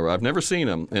Arena. I've never seen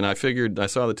him, and I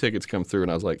saw the tickets come through,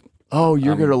 and I was like, "Oh,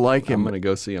 you're going to like him." I'm going to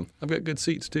go see him. I've got good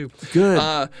seats too. Good.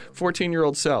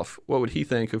 14-year-old self. What would he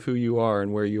think of who you are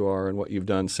and where you are and what you've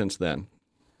done since then?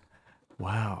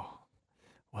 Wow,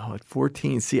 at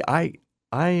 14. See, if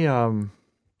my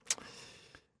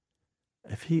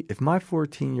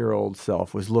 14-year-old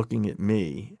self was looking at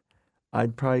me,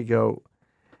 I'd probably go,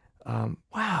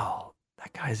 "Wow.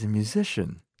 That guy's a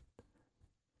musician.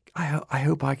 I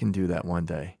hope I can do that one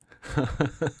day."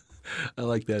 I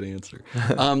like that answer.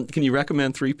 Can you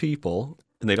recommend 3 people,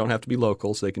 and they don't have to be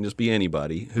local, so they can just be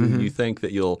anybody, who you think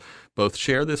that you'll both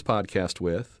share this podcast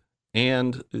with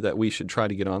and that we should try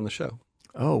to get on the show?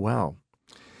 Oh, wow.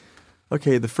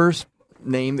 Okay, the first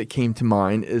name that came to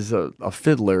mind is a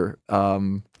fiddler.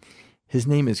 His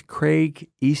name is Craig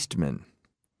Eastman,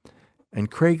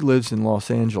 and Craig lives in Los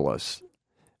Angeles.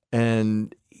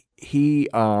 And he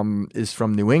is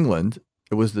from New England.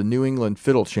 It was the New England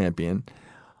Fiddle Champion,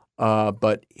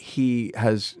 but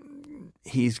he's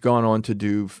gone on to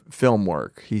do film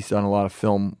work. He's done a lot of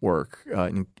film work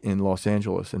in Los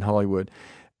Angeles and Hollywood,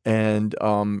 and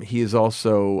he is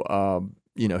also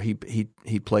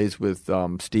he plays with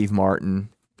Steve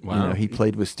Martin. Wow. He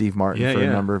played with Steve Martin for a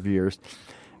number of years,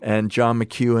 and John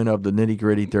McEwen of the Nitty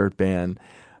Gritty Dirt Band.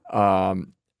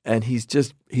 And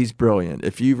he's brilliant.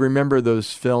 If you remember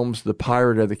those films, The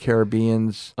Pirate of the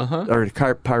Caribbean, or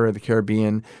Pirate of the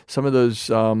Caribbean, some of those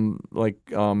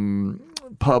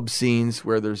pub scenes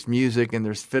where there's music and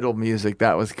there's fiddle music,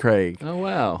 that was Craig. Oh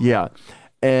wow! Yeah,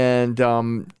 and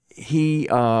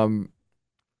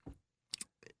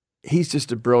he's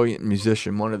just a brilliant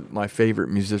musician, one of my favorite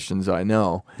musicians I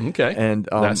know. Okay. And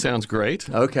that sounds great.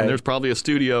 Okay. And there's probably a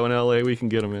studio in L.A. we can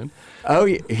get him in. Oh,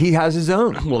 he has his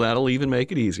own. Well, that'll even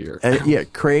make it easier.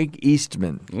 Craig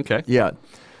Eastman. Okay. Yeah.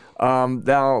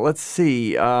 Now, let's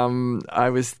see. I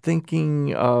was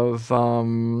thinking of,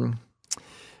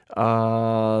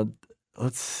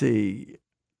 let's see.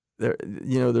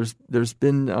 There's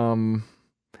been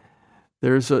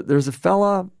There's a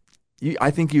fella.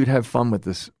 I think you'd have fun with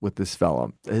this fella.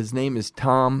 His name is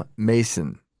Tom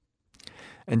Mason,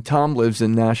 and Tom lives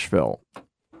in Nashville.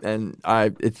 And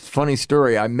it's a funny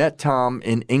story. I met Tom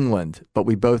in England, but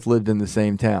we both lived in the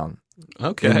same town.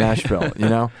 Okay. In Nashville, you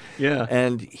know? Yeah.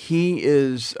 And he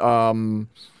is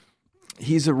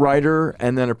he's a writer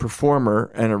and then a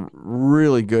performer and a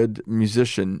really good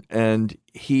musician. And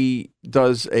he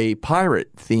does a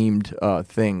pirate-themed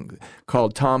thing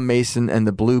called Tom Mason and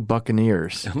the Blue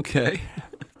Buccaneers. Okay.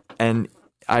 And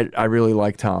I really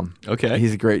like Tom. Okay.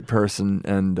 He's a great person.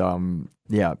 And,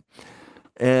 yeah.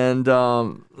 And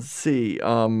let's see.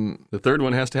 The third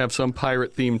one has to have some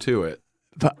pirate theme to it.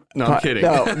 No, I'm kidding.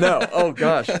 No. Oh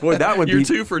gosh, boy, that would You're be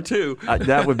 2 for 2.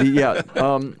 that would be yeah.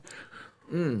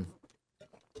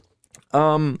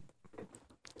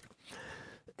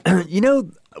 You know,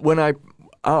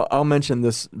 I'll mention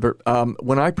this.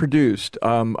 When I produced,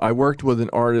 I worked with an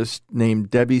artist named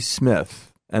Debbie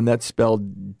Smith, and that's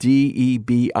spelled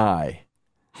Debi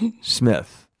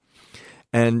Smith.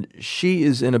 And she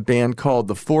is in a band called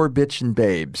the Four Bitchin'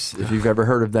 Babes, if you've ever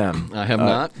heard of them. I have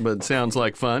not, but it sounds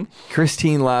like fun.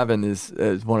 Christine Lavin is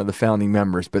one of the founding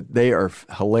members, but they are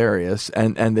hilarious,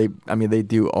 and they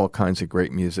do all kinds of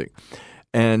great music.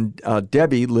 And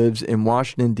Debbie lives in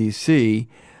Washington, D.C.,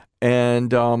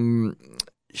 and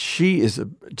she is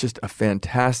just a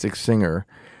fantastic singer.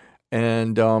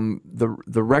 And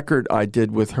the record I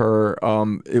did with her,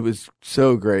 it was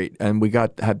so great, and we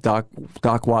got to have Doc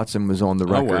Watson was on the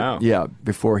record. Oh, wow. Yeah,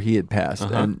 before he had passed,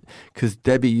 and because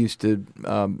Debbie used to,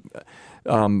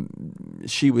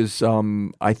 she was,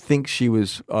 I think she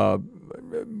was a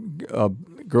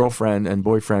girlfriend and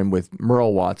boyfriend with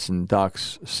Merle Watson,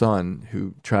 Doc's son,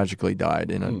 who tragically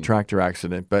died in a tractor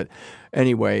accident. But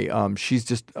anyway, she's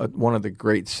just one of the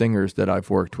great singers that I've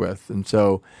worked with, and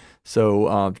so.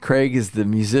 So Craig is the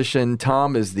musician.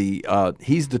 Tom is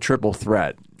he's the triple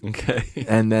threat. Okay.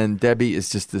 And then Debbie is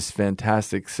just this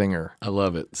fantastic singer. I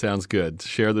love it. Sounds good.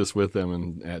 Share this with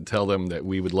them and tell them that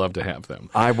we would love to have them.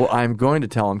 I'm going to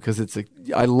tell them because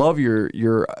I love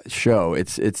your show.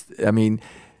 I mean,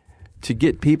 to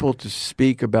get people to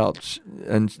speak about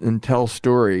and tell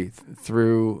story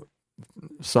through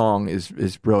song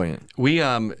is brilliant. We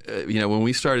when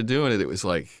we started doing it was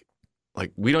like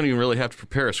we don't even really have to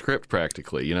prepare a script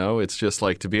practically, you know? It's just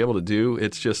like to be able to do,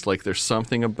 it's just like there's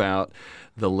something about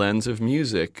the lens of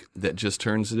music that just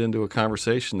turns it into a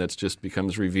conversation that's just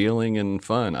becomes revealing and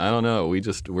fun. I don't know.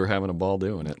 We're having a ball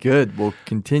doing it. Good. Well,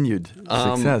 continued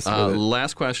success with it.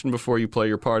 Last question before you play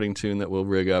your parting tune that we'll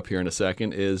rig up here in a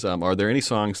second is, are there any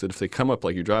songs that if they come up,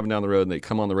 like you're driving down the road and they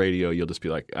come on the radio, you'll just be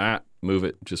like, move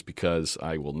it just because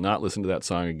I will not listen to that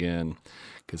song again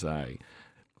because I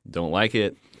don't like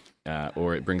it.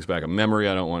 Or it brings back a memory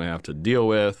I don't want to have to deal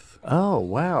with. Oh,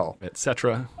 wow.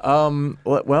 Etc.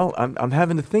 Well, I'm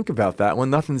having to think about that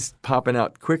one. Nothing's popping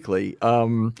out quickly.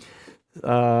 I'm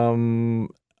having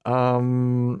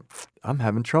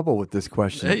trouble with this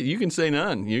question. Hey, you can say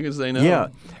none. You can say no. Yeah.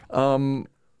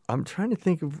 I'm trying to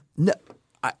think of. No,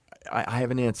 I have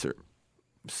an answer.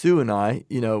 Sue and I,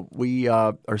 we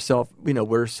are we're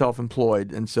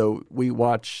self-employed, and so we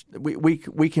watch. We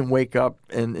can wake up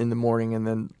in the morning and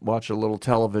then watch a little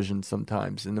television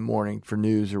sometimes in the morning for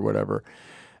news or whatever.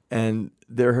 And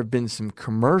there have been some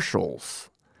commercials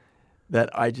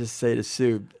that I just say to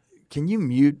Sue, "Can you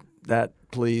mute that,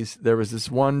 please?" There was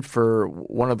this one for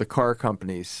one of the car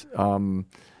companies, and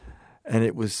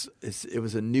it was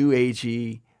a new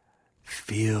agey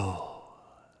feel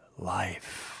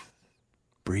life.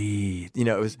 Breathe.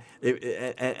 It was,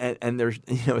 and there's,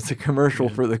 it's a commercial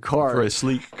for the car, for a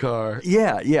sleek car.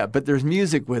 Yeah. But there's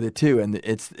music with it too, and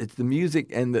it's the music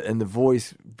and the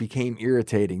voice became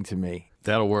irritating to me.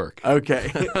 That'll work.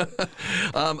 Okay.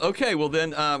 Okay. Well, then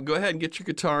go ahead and get your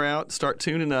guitar out. Start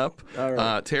tuning up. All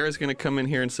right. Tara's going to come in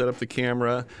here and set up the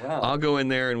camera. Wow. I'll go in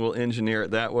there and we'll engineer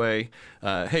it that way.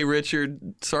 Hey,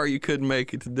 Richard. Sorry you couldn't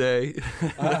make it today.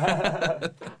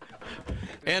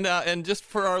 And just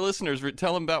for our listeners,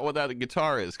 tell them about what that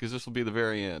guitar is, because this will be the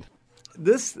very end.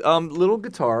 This little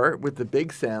guitar with the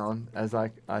big sound, as I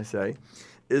say,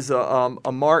 is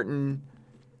a Martin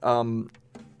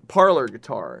parlor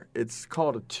guitar. It's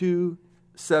called a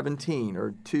 217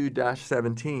 or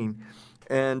 2-17,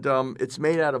 and it's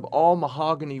made out of all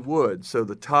mahogany wood. So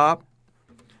the top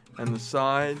and the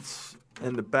sides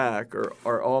and the back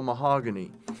are all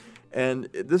mahogany. And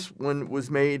this one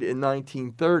was made in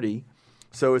 1930,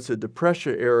 so it's a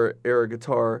Depression era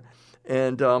guitar,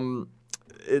 and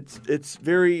it's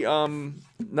very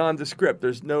nondescript.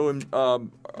 There's no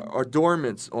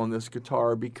adornments on this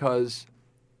guitar because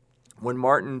when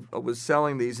Martin was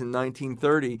selling these in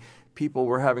 1930, people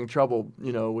were having trouble,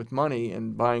 with money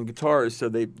and buying guitars. So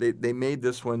they made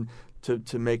this one to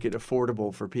make it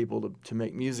affordable for people to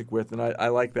make music with. And I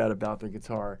like that about the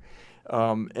guitar.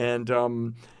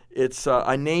 It's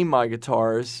I name my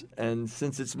guitars, and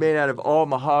since it's made out of all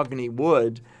mahogany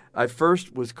wood, I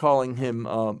first was calling him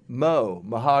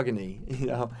Mahogany,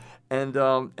 and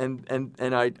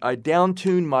I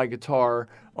down-tuned my guitar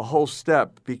a whole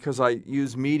step because I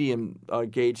use medium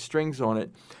gauge strings on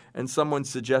it, and someone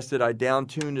suggested I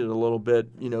down-tune it a little bit,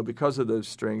 because of those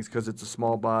strings, because it's a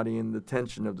small body and the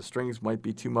tension of the strings might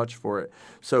be too much for it.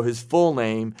 So his full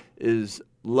name is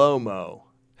Lomo.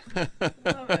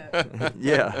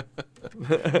 Yeah.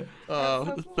 So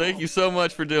cool. Thank you so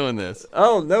much for doing this.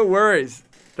 Oh, no worries.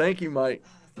 Thank you, Mike.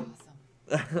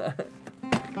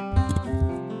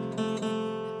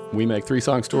 We make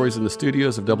 3-song stories in the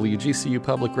studios of WGCU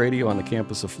Public Radio on the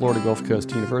campus of Florida Gulf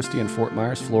Coast University in Fort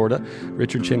Myers, Florida.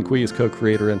 Richard Chinqui is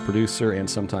co-creator and producer and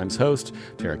sometimes host.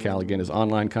 Tara Callaghan is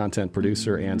online content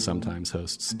producer and sometimes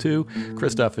hosts too.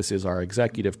 Chris Duffus is our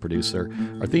executive producer.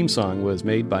 Our theme song was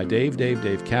made by Dave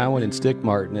Cowan and Stick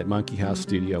Martin at Monkey House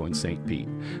Studio in St. Pete.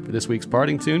 For this week's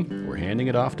parting tune, we're handing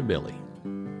it off to Billy.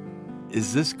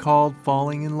 Is this called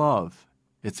falling in love?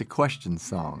 It's a question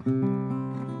song.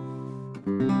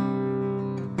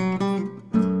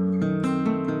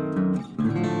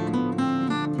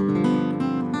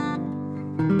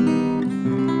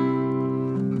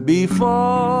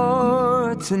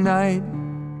 Before tonight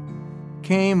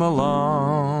came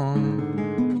along,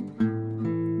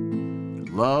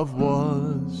 love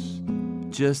was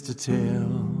just a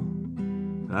tale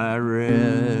I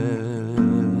read.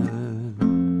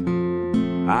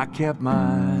 I kept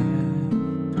my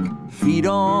feet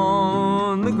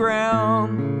on the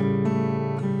ground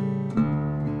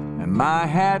and my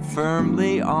hat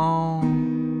firmly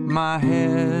on my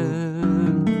head.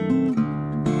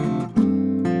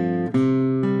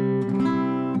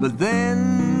 But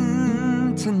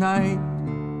then tonight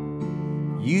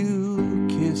you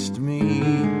kissed me,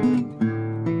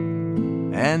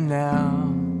 and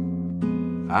now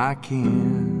I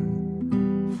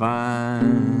can't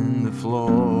find the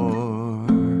floor.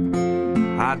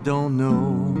 I don't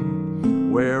know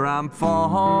where I'm falling,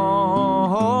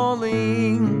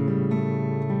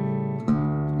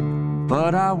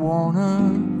 but I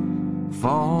wanna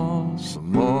fall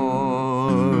some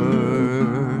more.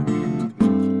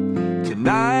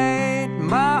 Tonight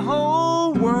my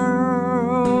whole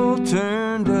world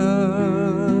turned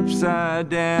upside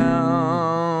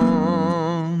down.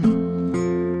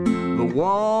 The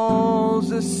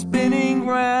walls are spinning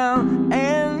round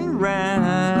and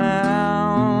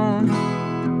round.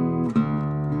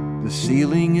 The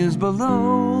ceiling is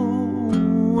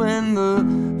below and the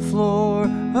floor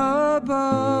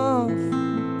above.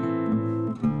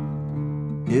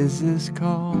 Is this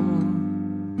called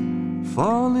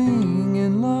falling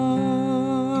in love?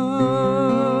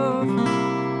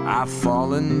 I've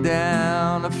fallen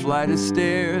down a flight of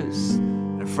stairs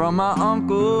and from my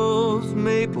uncle's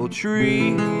maple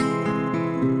tree,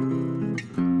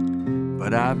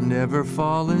 but I've never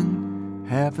fallen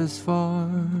half as far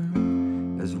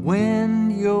as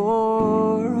when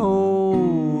you're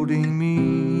holding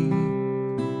me.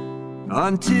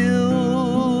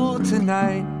 Until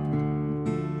tonight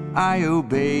I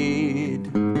obeyed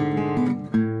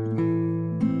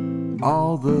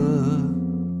all the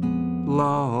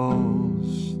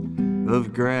laws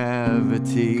of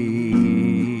gravity,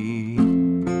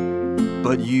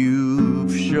 but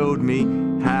you've showed me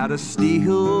how to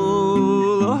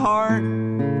steal a heart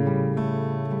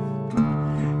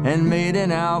and made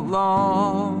an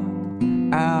outlaw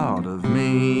out of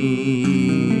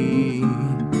me.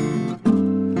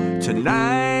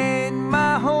 Tonight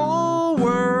my whole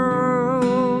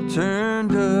world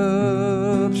turned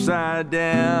upside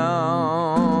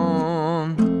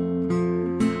down.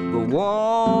 The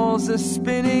walls are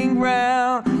spinning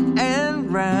round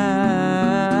and round.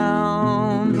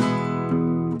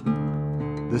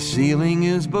 The ceiling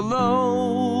is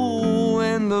below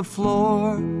and the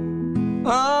floor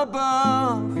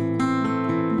above.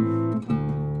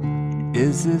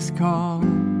 Is this called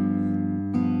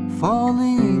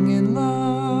falling in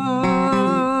love?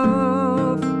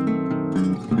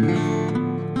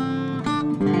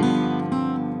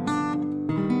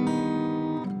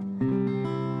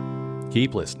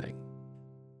 Keep listening.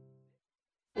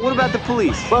 What about the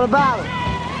police? What about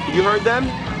him? You heard them?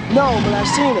 No, but I've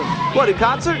seen him. What, in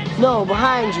concert? No,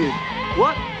 behind you.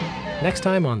 What? Next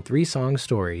time on 3-Song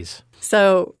Stories.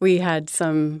 So we had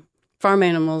some farm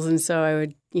animals, and so I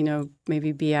would,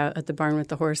 maybe be out at the barn with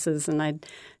the horses, and I'd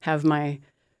have my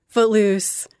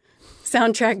Footloose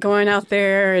soundtrack going out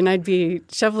there, and I'd be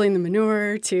shoveling the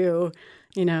manure to,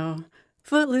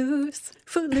 Footloose,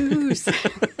 Footloose.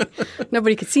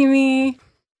 Nobody could see me.